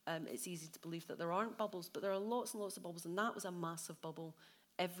 it's easy to believe that there aren't bubbles, but there are lots and lots of bubbles, and that was a massive bubble.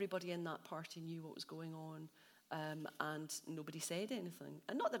 Everybody in that party knew what was going on, and nobody said anything.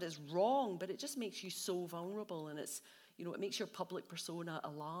 And not that it's wrong, but it just makes you so vulnerable, and it's it makes your public persona a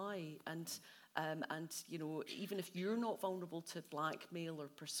lie, and even if you're not vulnerable to blackmail or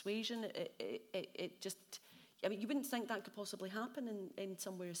persuasion, it just, you wouldn't think that could possibly happen in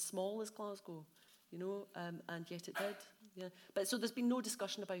somewhere as small as Glasgow, and yet it did. Yeah, but so there's been no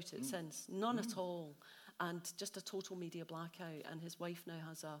discussion about it since, none at all, and just a total media blackout. And his wife now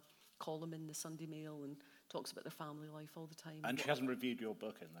has a column in the Sunday Mail and talks about their family life all the time. And she hasn't reviewed your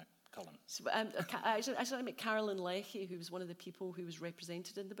book in the column. So, actually, I met Carolyn Leckie, who was one of the people who was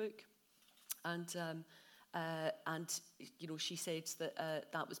represented in the book, and she said that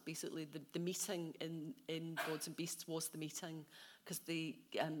that was basically the meeting in Gods and Beasts was the meeting, because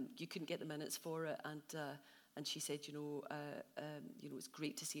you couldn't get the minutes for it, and she said, it's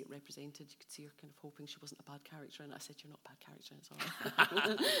great to see it represented. You could see her kind of hoping she wasn't a bad character, and I said, you're not a bad character, it's all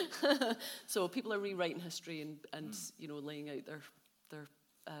right. So people are rewriting history and laying out their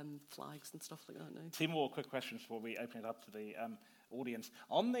flags and stuff like that now. 2 more quick questions before we open it up to the audience.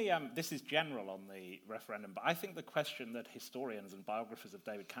 On the this is general on the referendum, but I think the question that historians and biographers of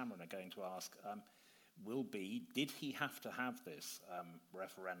David Cameron are going to ask will be, did he have to have this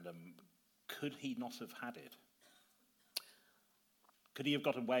referendum? Could he not have had it? Could he have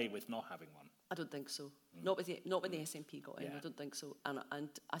got away with not having one? I don't think so. Not when the SNP got in. I don't think so. And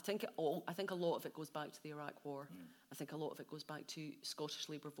I think a lot of it goes back to the Iraq War. I think a lot of it goes back to Scottish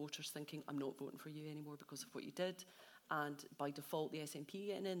Labour voters thinking, I'm not voting for you anymore because of what you did. And by default, the SNP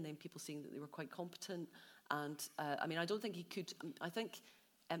getting in, then people seeing that they were quite competent. And I don't think he could. I think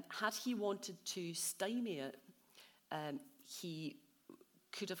had he wanted to stymie it, he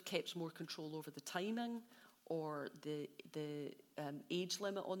could have kept more control over the timing or the age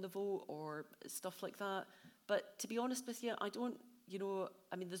limit on the vote or stuff like that. But to be honest with you, I don't,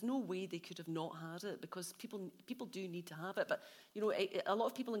 there's no way they could have not had it, because people do need to have it. But, a lot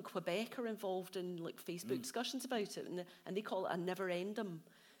of people in Quebec are involved in like Facebook discussions about it, and they call it a never-endum,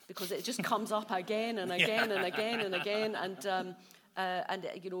 because it just comes up again and again and again and again.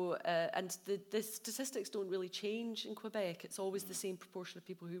 And the statistics don't really change in Quebec. It's always the same proportion of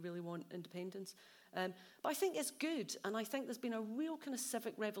people who really want independence. But I think it's good, and I think there's been a real kind of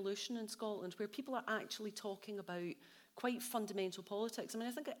civic revolution in Scotland where people are actually talking about quite fundamental politics.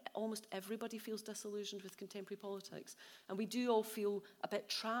 I think almost everybody feels disillusioned with contemporary politics, and we do all feel a bit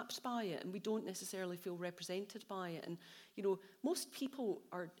trapped by it, and we don't necessarily feel represented by it. And most people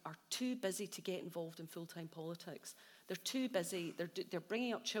are too busy to get involved in full-time politics. They're too busy. They're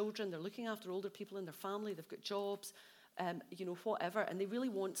bringing up children. They're looking after older people in their family. They've got jobs. Whatever, and they really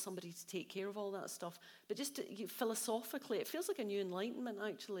want somebody to take care of all that stuff. But just philosophically, it feels like a new enlightenment,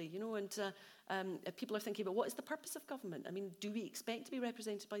 actually, and people are thinking about what is the purpose of government? Do we expect to be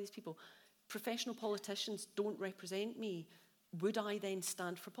represented by these people? Professional politicians don't represent me. Would I then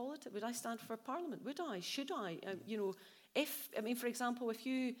stand for politics? Would I stand for Parliament? Would I? Should I? for example, if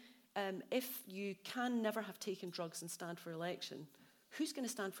you can never have taken drugs and stand for election, who's going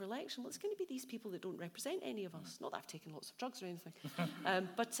to stand for election? Well, it's going to be these people that don't represent any of us. Not that I've taken lots of drugs or anything.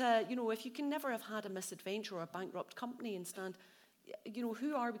 But if you can never have had a misadventure or a bankrupt company and stand,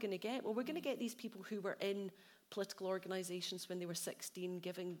 who are we going to get? Well, we're going to get these people who were in political organisations when they were 16,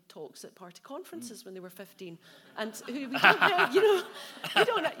 giving talks at party conferences when they were 15, and who we don't know,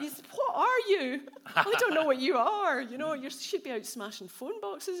 what are you? I don't know what you are. You should be out smashing phone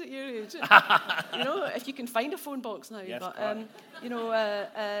boxes at your age. If you can find a phone box now. Yes,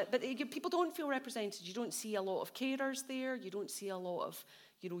 but people don't feel represented. You don't see a lot of carers there. You don't see a lot of,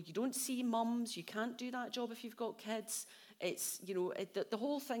 you don't see mums. You can't do that job if you've got kids. It's, the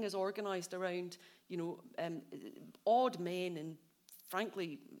whole thing is organised around, odd men and,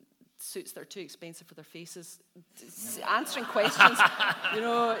 frankly, suits that are too expensive for their faces, answering questions,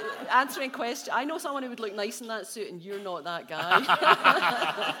 answering questions. I know someone who would look nice in that suit, and you're not that guy.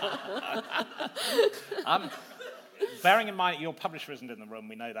 Bearing in mind your publisher isn't in the room,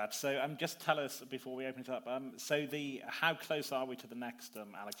 we know that. So just tell us before we open it up. How close are we to the next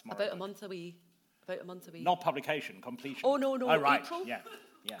Alex Morrow? About a month away. Not publication, completion. Oh, no, right. April? Yeah.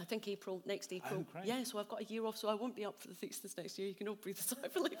 I think next April. Oh, great. Yeah, so I've got a year off, so I won't be up for the Theakston's next year. You can all breathe a sigh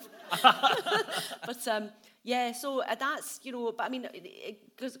of relief. But, so that's, but I mean,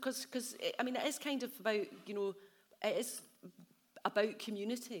 because it is kind of about, it is about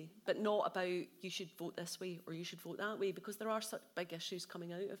community, but not about you should vote this way or you should vote that way, because there are such big issues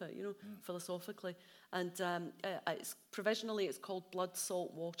coming out of it, philosophically. And provisionally it's called Blood,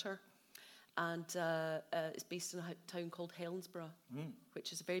 Salt, Water. And it's based in a town called Helensburgh,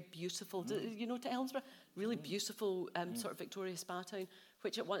 which is a very beautiful, to Helensburgh? Really beautiful sort of Victoria spa town,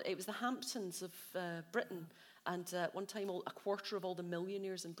 which it was the Hamptons of Britain. And at one time, a quarter of all the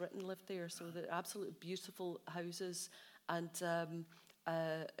millionaires in Britain lived there. So they're absolutely beautiful houses and,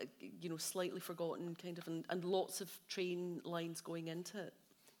 slightly forgotten kind of, and lots of train lines going into it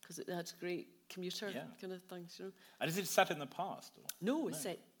because it had great commuter kind of things, And is it set in the past? Or? No, it's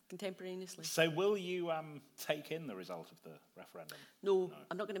set contemporaneously. So will you take in the result of the referendum? No,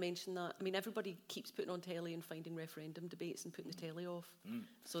 I'm not going to mention that. I mean, everybody keeps putting on telly and finding referendum debates and putting the telly off.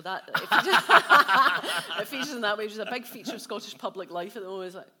 So that, it features in that way, which is a big feature of Scottish public life at the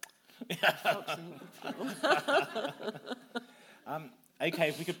moment. Okay,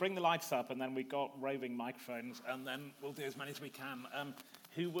 if we could bring the lights up, and then we've got roving microphones, and then we'll do as many as we can.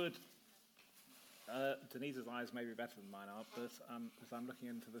 Who would... Denise's eyes may be better than mine are, but as I'm looking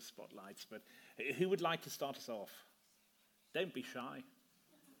into the spotlights. But who would like to start us off? Don't be shy.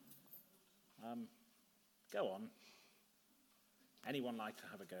 Go on. Anyone like to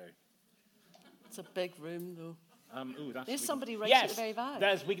have a go? It's a big room, though. There's somebody right at the very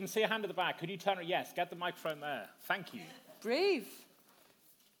back. We can see a hand at the back. Could you turn it? Yes, get the microphone there. Thank you. Brave.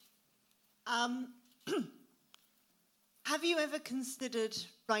 Have you ever considered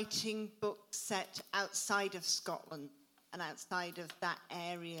writing books set outside of Scotland and outside of that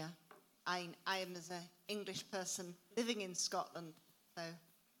area? I am, as an English person living in Scotland, so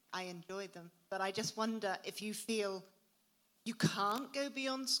I enjoy them. But I just wonder if you feel you can't go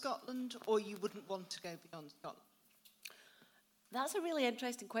beyond Scotland, or you wouldn't want to go beyond Scotland. That's a really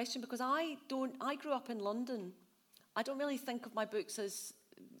interesting question, because I grew up in London. I don't really think of my books as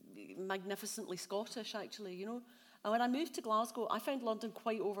magnificently Scottish, actually, And when I moved to Glasgow, I found London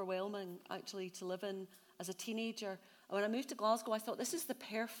quite overwhelming, actually, to live in as a teenager. And when I moved to Glasgow, I thought, this is the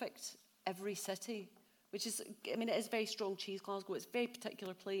perfect every city, which is, it is very strong cheese, Glasgow. It's a very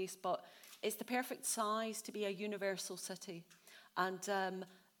particular place, but it's the perfect size to be a universal city. And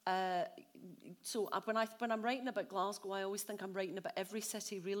so when I'm writing about Glasgow, I always think I'm writing about every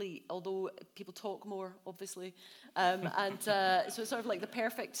city, really, although people talk more, obviously. So it's sort of like the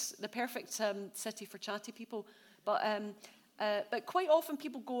perfect city for chatty people. But quite often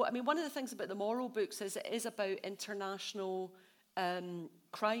people go... one of the things about the Morrow books is it is about international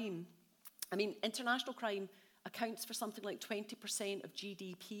crime. International crime accounts for something like 20% of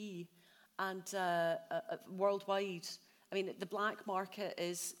GDP and worldwide. The black market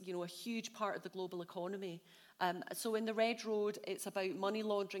is, a huge part of the global economy. So in The Red Road, it's about money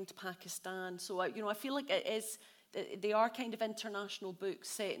laundering to Pakistan. So, I feel like they are kind of international books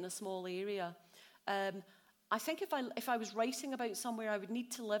set in a small area. I think if I was writing about somewhere, I would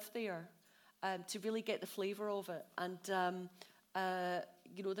need to live there to really get the flavour of it. And,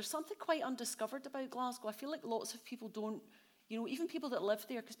 there's something quite undiscovered about Glasgow. I feel like lots of people don't, even people that live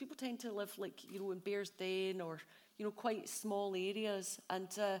there, because people tend to live in Bearsden or, quite small areas. And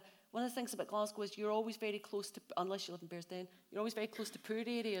one of the things about Glasgow is you're always very close to, unless you live in Bearsden, you're always very close to poor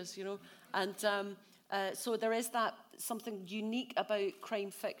areas, And So there is that something unique about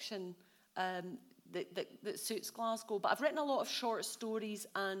crime fiction that suits Glasgow. But I've written a lot of short stories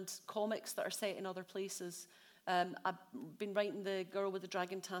and comics that are set in other places. I've been writing The Girl with the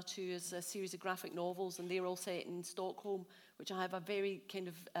Dragon Tattoo as a series of graphic novels, and they're all set in Stockholm, which I have a very kind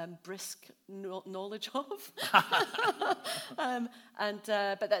of brisk knowledge of. But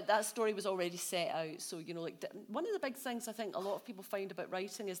that story was already set out. So, you know, like one of the big things I think a lot of people find about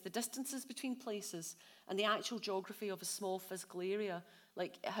writing is the distances between places and the actual geography of a small physical area,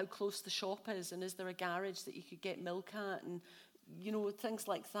 like how close the shop is, and is there a garage that you could get milk at, and you know, things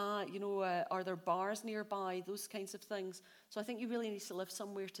like that, you know, are there bars nearby, those kinds of things. So I think you really need to live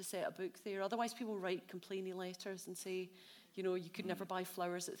somewhere to set a book there. Otherwise people write complaining letters and say, you know, you could never buy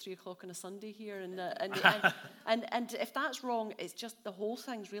flowers at 3 o'clock on a Sunday here. And if that's wrong, it's just the whole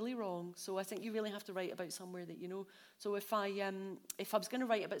thing's really wrong. So I think you really have to write about somewhere that you know. So if I was going to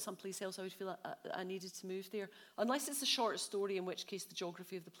write about someplace else, I would feel like I needed to move there. Unless it's a short story, in which case the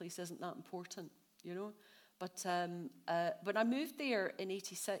geography of the place isn't that important, you know. But when I moved there in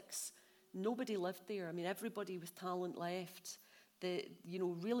 '86, nobody lived there. I mean, everybody with talent left.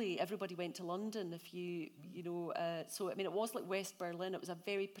 Really everybody went to London. So I mean, it was like West Berlin. It was a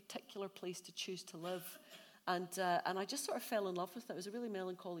very particular place to choose to live, and I just sort of fell in love with it. It was a really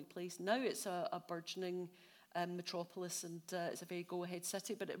melancholy place. Now it's a burgeoning metropolis, and it's a very go-ahead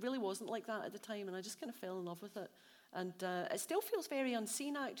city. But it really wasn't like that at the time, and I just kind of fell in love with it. And it still feels very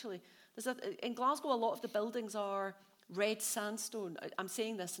unseen, actually. In Glasgow, a lot of the buildings are red sandstone. I'm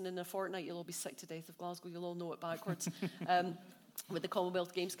saying this, and in a fortnight you'll all be sick to death of Glasgow. You'll all know it backwards with the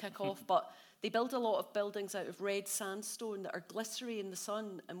Commonwealth Games kick-off. But they build a lot of buildings out of red sandstone that are glittery in the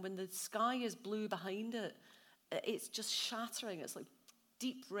sun. And when the sky is blue behind it, it's just shattering. It's like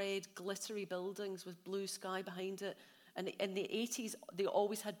deep red, glittery buildings with blue sky behind it. And in the 80s, they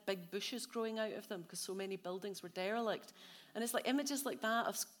always had big bushes growing out of them because so many buildings were derelict. And it's like images like that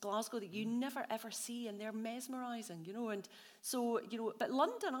of Glasgow that you never ever see, and they're mesmerising, you know. And so, you know, but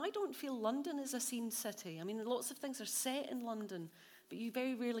London, I don't feel London is a scene city. I mean, lots of things are set in London, but you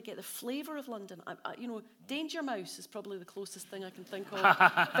very rarely get the flavour of London. Danger Mouse is probably the closest thing I can think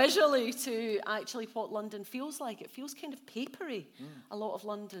of visually to actually what London feels like. It feels kind of papery, a lot of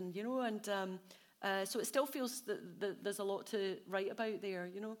London, you know, and so it still feels that there's a lot to write about there,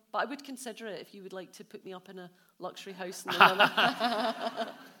 you know. But I would consider it if you would like to put me up in a luxury house in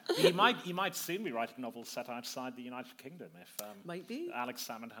the You might soon be writing novels set outside the United Kingdom if might be. Alex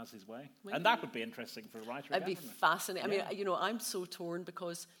Salmond has his way. Might that be. would be interesting for a writer. It'd be fascinating. Yeah. I mean, you know, I'm so torn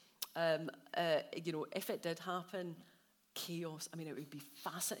because, you know, if it did happen, chaos. I mean, it would be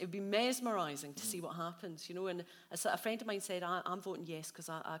fascinating. It would be mesmerising to see what happens, you know. And as a friend of mine said, I'm voting yes because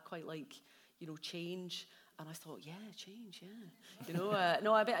I quite like, you know, change. And I thought, yeah, change, yeah. You know,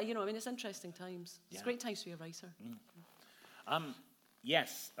 no, I bet, you know, I mean, it's interesting times. It's great times to be a writer.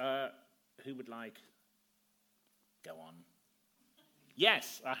 Yes. Who would like? Go on.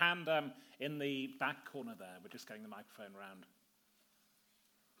 Yes, a hand in the back corner there. We're just getting the microphone round.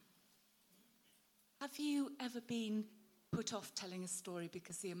 Have you ever been put off telling a story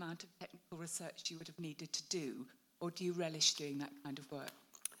because the amount of technical research you would have needed to do, or do you relish doing that kind of work?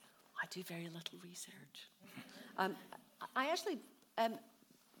 I do very little research. I actually,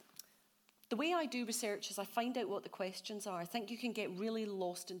 the way I do research is I find out what the questions are. I think you can get really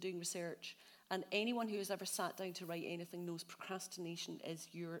lost in doing research, and anyone who has ever sat down to write anything knows procrastination is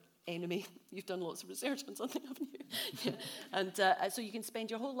your enemy. You've done lots of research on something, haven't you? Yeah. And so you can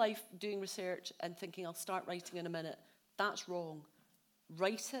spend your whole life doing research and thinking, I'll start writing in a minute. That's wrong.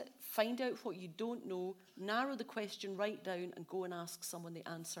 Write it, find out what you don't know, narrow the question right down, and go and ask someone the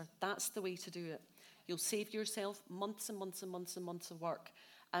answer. That's the way to do it. You'll save yourself months and months and months and months of work.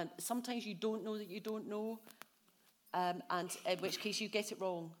 And sometimes you don't know that you don't know, and in which case you get it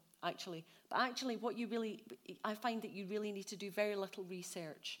wrong, actually. But actually, I find that you really need to do very little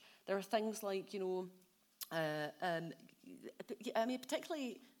research. There are things like, you know, I mean,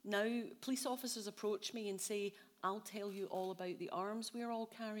 particularly now, police officers approach me and say, I'll tell you all about the arms we're all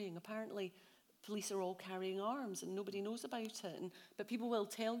carrying. Apparently, police are all carrying arms and nobody knows about it. But people will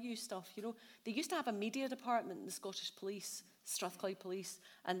tell you stuff, you know. They used to have a media department in the Scottish Police, Strathclyde Police,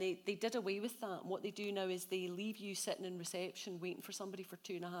 and they did away with that. And what they do now is they leave you sitting in reception waiting for somebody for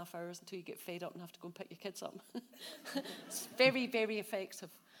 2.5 hours until you get fed up and have to go and pick your kids up. It's very, very effective.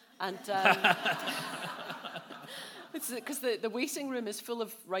 And it's because the waiting room is full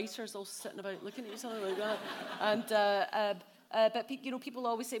of writers all sitting about looking at each other like that. And but you know, people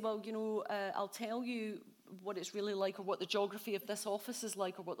always say, well, you know, I'll tell you what it's really like, or what the geography of this office is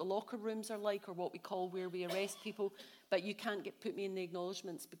like, or what the locker rooms are like, or what we call where we arrest people. But you can't put me in the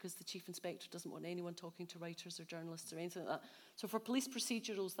acknowledgements because the Chief Inspector doesn't want anyone talking to writers or journalists or anything like that. So for police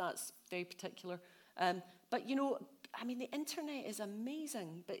procedurals, that's very particular. But, you know, I mean, the internet is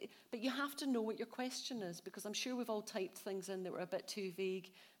amazing, but you have to know what your question is, because I'm sure we've all typed things in that were a bit too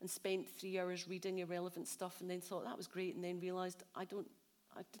vague and spent 3 hours reading irrelevant stuff and then thought that was great and then realised I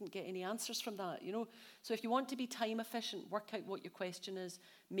didn't get any answers from that, you know. So if you want to be time efficient, work out what your question is,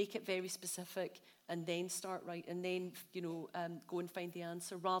 make it very specific, and then start right, and then, you know, go and find the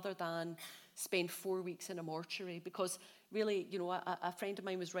answer, rather than spend 4 weeks in a mortuary. Because really, you know, a friend of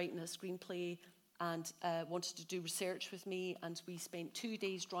mine was writing a screenplay and wanted to do research with me, and we spent 2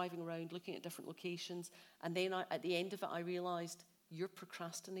 days driving around looking at different locations, and then at the end of it I realised, you're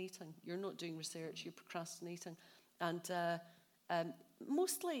procrastinating. You're not doing research, you're procrastinating. And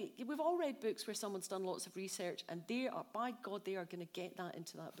mostly, we've all read books where someone's done lots of research, and they are, by God, they are going to get that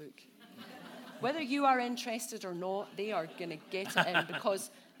into that book. Whether you are interested or not, they are going to get it in, because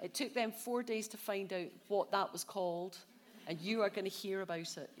it took them 4 days to find out what that was called, and you are going to hear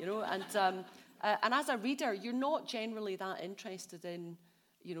about it, you know. And as a reader, you're not generally that interested in,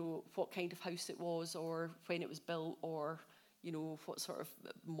 you know, what kind of house it was, or when it was built, or, you know, what sort of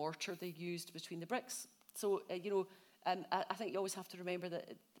mortar they used between the bricks. So, you know, I think you always have to remember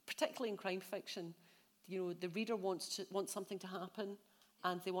that, particularly in crime fiction, you know, the reader wants something to happen,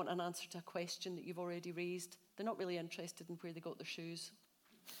 and they want an answer to a question that you've already raised. They're not really interested in where they got their shoes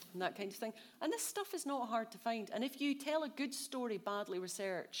and that kind of thing. And this stuff is not hard to find. And if you tell a good story badly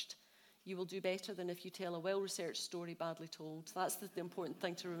researched, you will do better than if you tell a well-researched story badly told. That's the important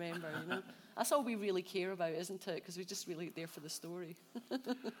thing to remember, you know. That's all we really care about, isn't it? Because we're just really there for the story.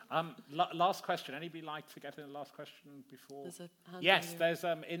 Last question. Anybody like to get in the last question before? There's a hand. Yes, there's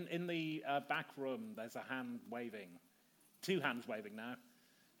in the back room. There's a hand waving, 2 hands waving now.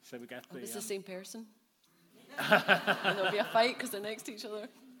 So we get the. It's the same person. And there'll be a fight because they're next to each other.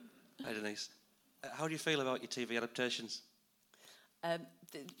 Hi, Denise. How do you feel about your TV adaptations?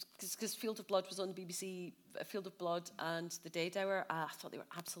 Because Field of Blood was on the BBC, Field of Blood and The Dead Hour, I thought they were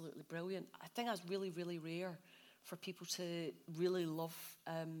absolutely brilliant. I think that's really, really rare for people to really love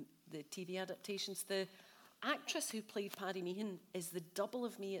the TV adaptations. The actress who played Paddy Meehan is the double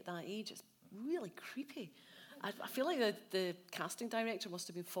of me at that age. It's really creepy. I feel like the casting director must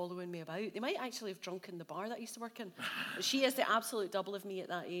have been following me about. They might actually have drunk in the bar that I used to work in. But she is the absolute double of me at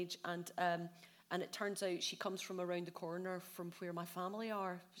that age, and it turns out she comes from around the corner from where my family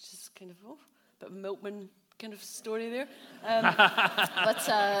are, which is kind of a bit of a milkman kind of story there. But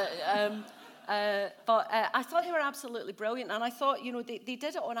I thought they were absolutely brilliant, and I thought, you know, they did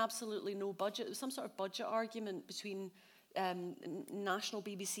it on absolutely no budget. There was some sort of budget argument between national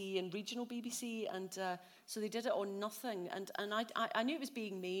BBC and regional BBC, and so they did it on nothing. And I knew it was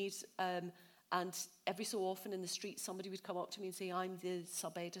being made. And every so often in the street, somebody would come up to me and say, I'm the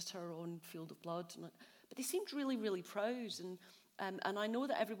sub-editor on Field of Blood. But they seemed really, really proud. And I know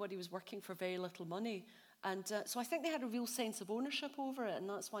that everybody was working for very little money. And so I think they had a real sense of ownership over it, and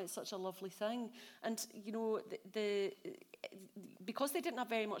that's why it's such a lovely thing. And, you know, because they didn't have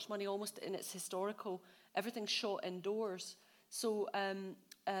very much money, almost in its historical, everything's shot indoors. So,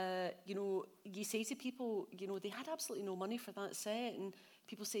 you know, you say to people, you know, they had absolutely no money for that set, and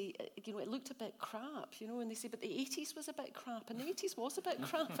people say, you know, it looked a bit crap, you know, and they say, but the 80s was a bit crap, and the 80s was a bit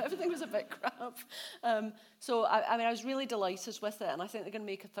crap. Everything was a bit crap. So, I mean, I was really delighted with it, and I think they're going to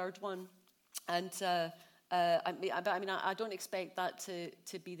make a third one. And I don't expect that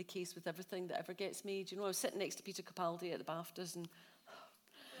to be the case with everything that ever gets made. You know, I was sitting next to Peter Capaldi at the BAFTAs, and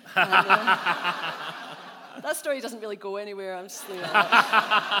that story doesn't really go anywhere. I'm just leaving it.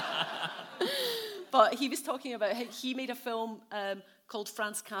 But he was talking about how he made a film called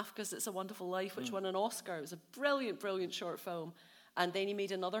Franz Kafka's It's a Wonderful Life, which won an Oscar. It was a brilliant, brilliant short film. And then he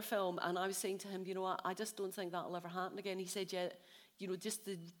made another film, and I was saying to him, you know, I just don't think that'll ever happen again. He said, yeah, you know, just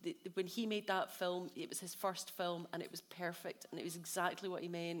when he made that film, it was his first film, and it was perfect, and it was exactly what he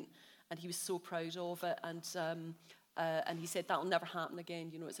meant, and he was so proud of it. And he said that'll never happen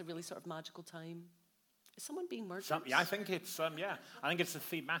again. You know, it's a really sort of magical time. Is someone being murdered? Yeah, I think it's I think it's a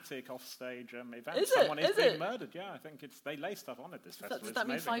thematic offstage event. Is it? Someone is being it? murdered. Yeah, I think they lay stuff on at this festival. Does that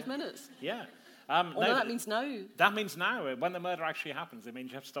mean 5 minutes? Yeah. No, that means now. That means now. When the murder actually happens, it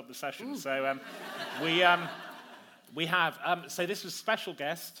means you have to stop the session. So we have. So this was special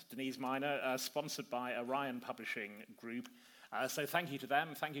guest Denise Miner, sponsored by Orion Publishing Group. So thank you to them.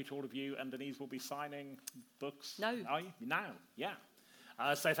 Thank you to all of you. And Denise will be signing books. No. Are you? Now. Yeah.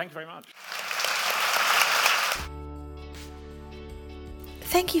 So thank you very much.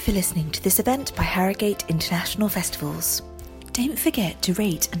 Thank you for listening to this event by Harrogate International Festivals. Don't forget to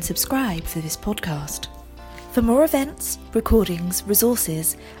rate and subscribe for this podcast. For more events, recordings,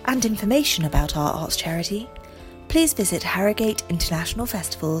 resources, and information about our arts charity, please visit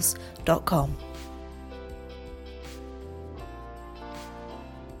harrogateinternationalfestivals.com.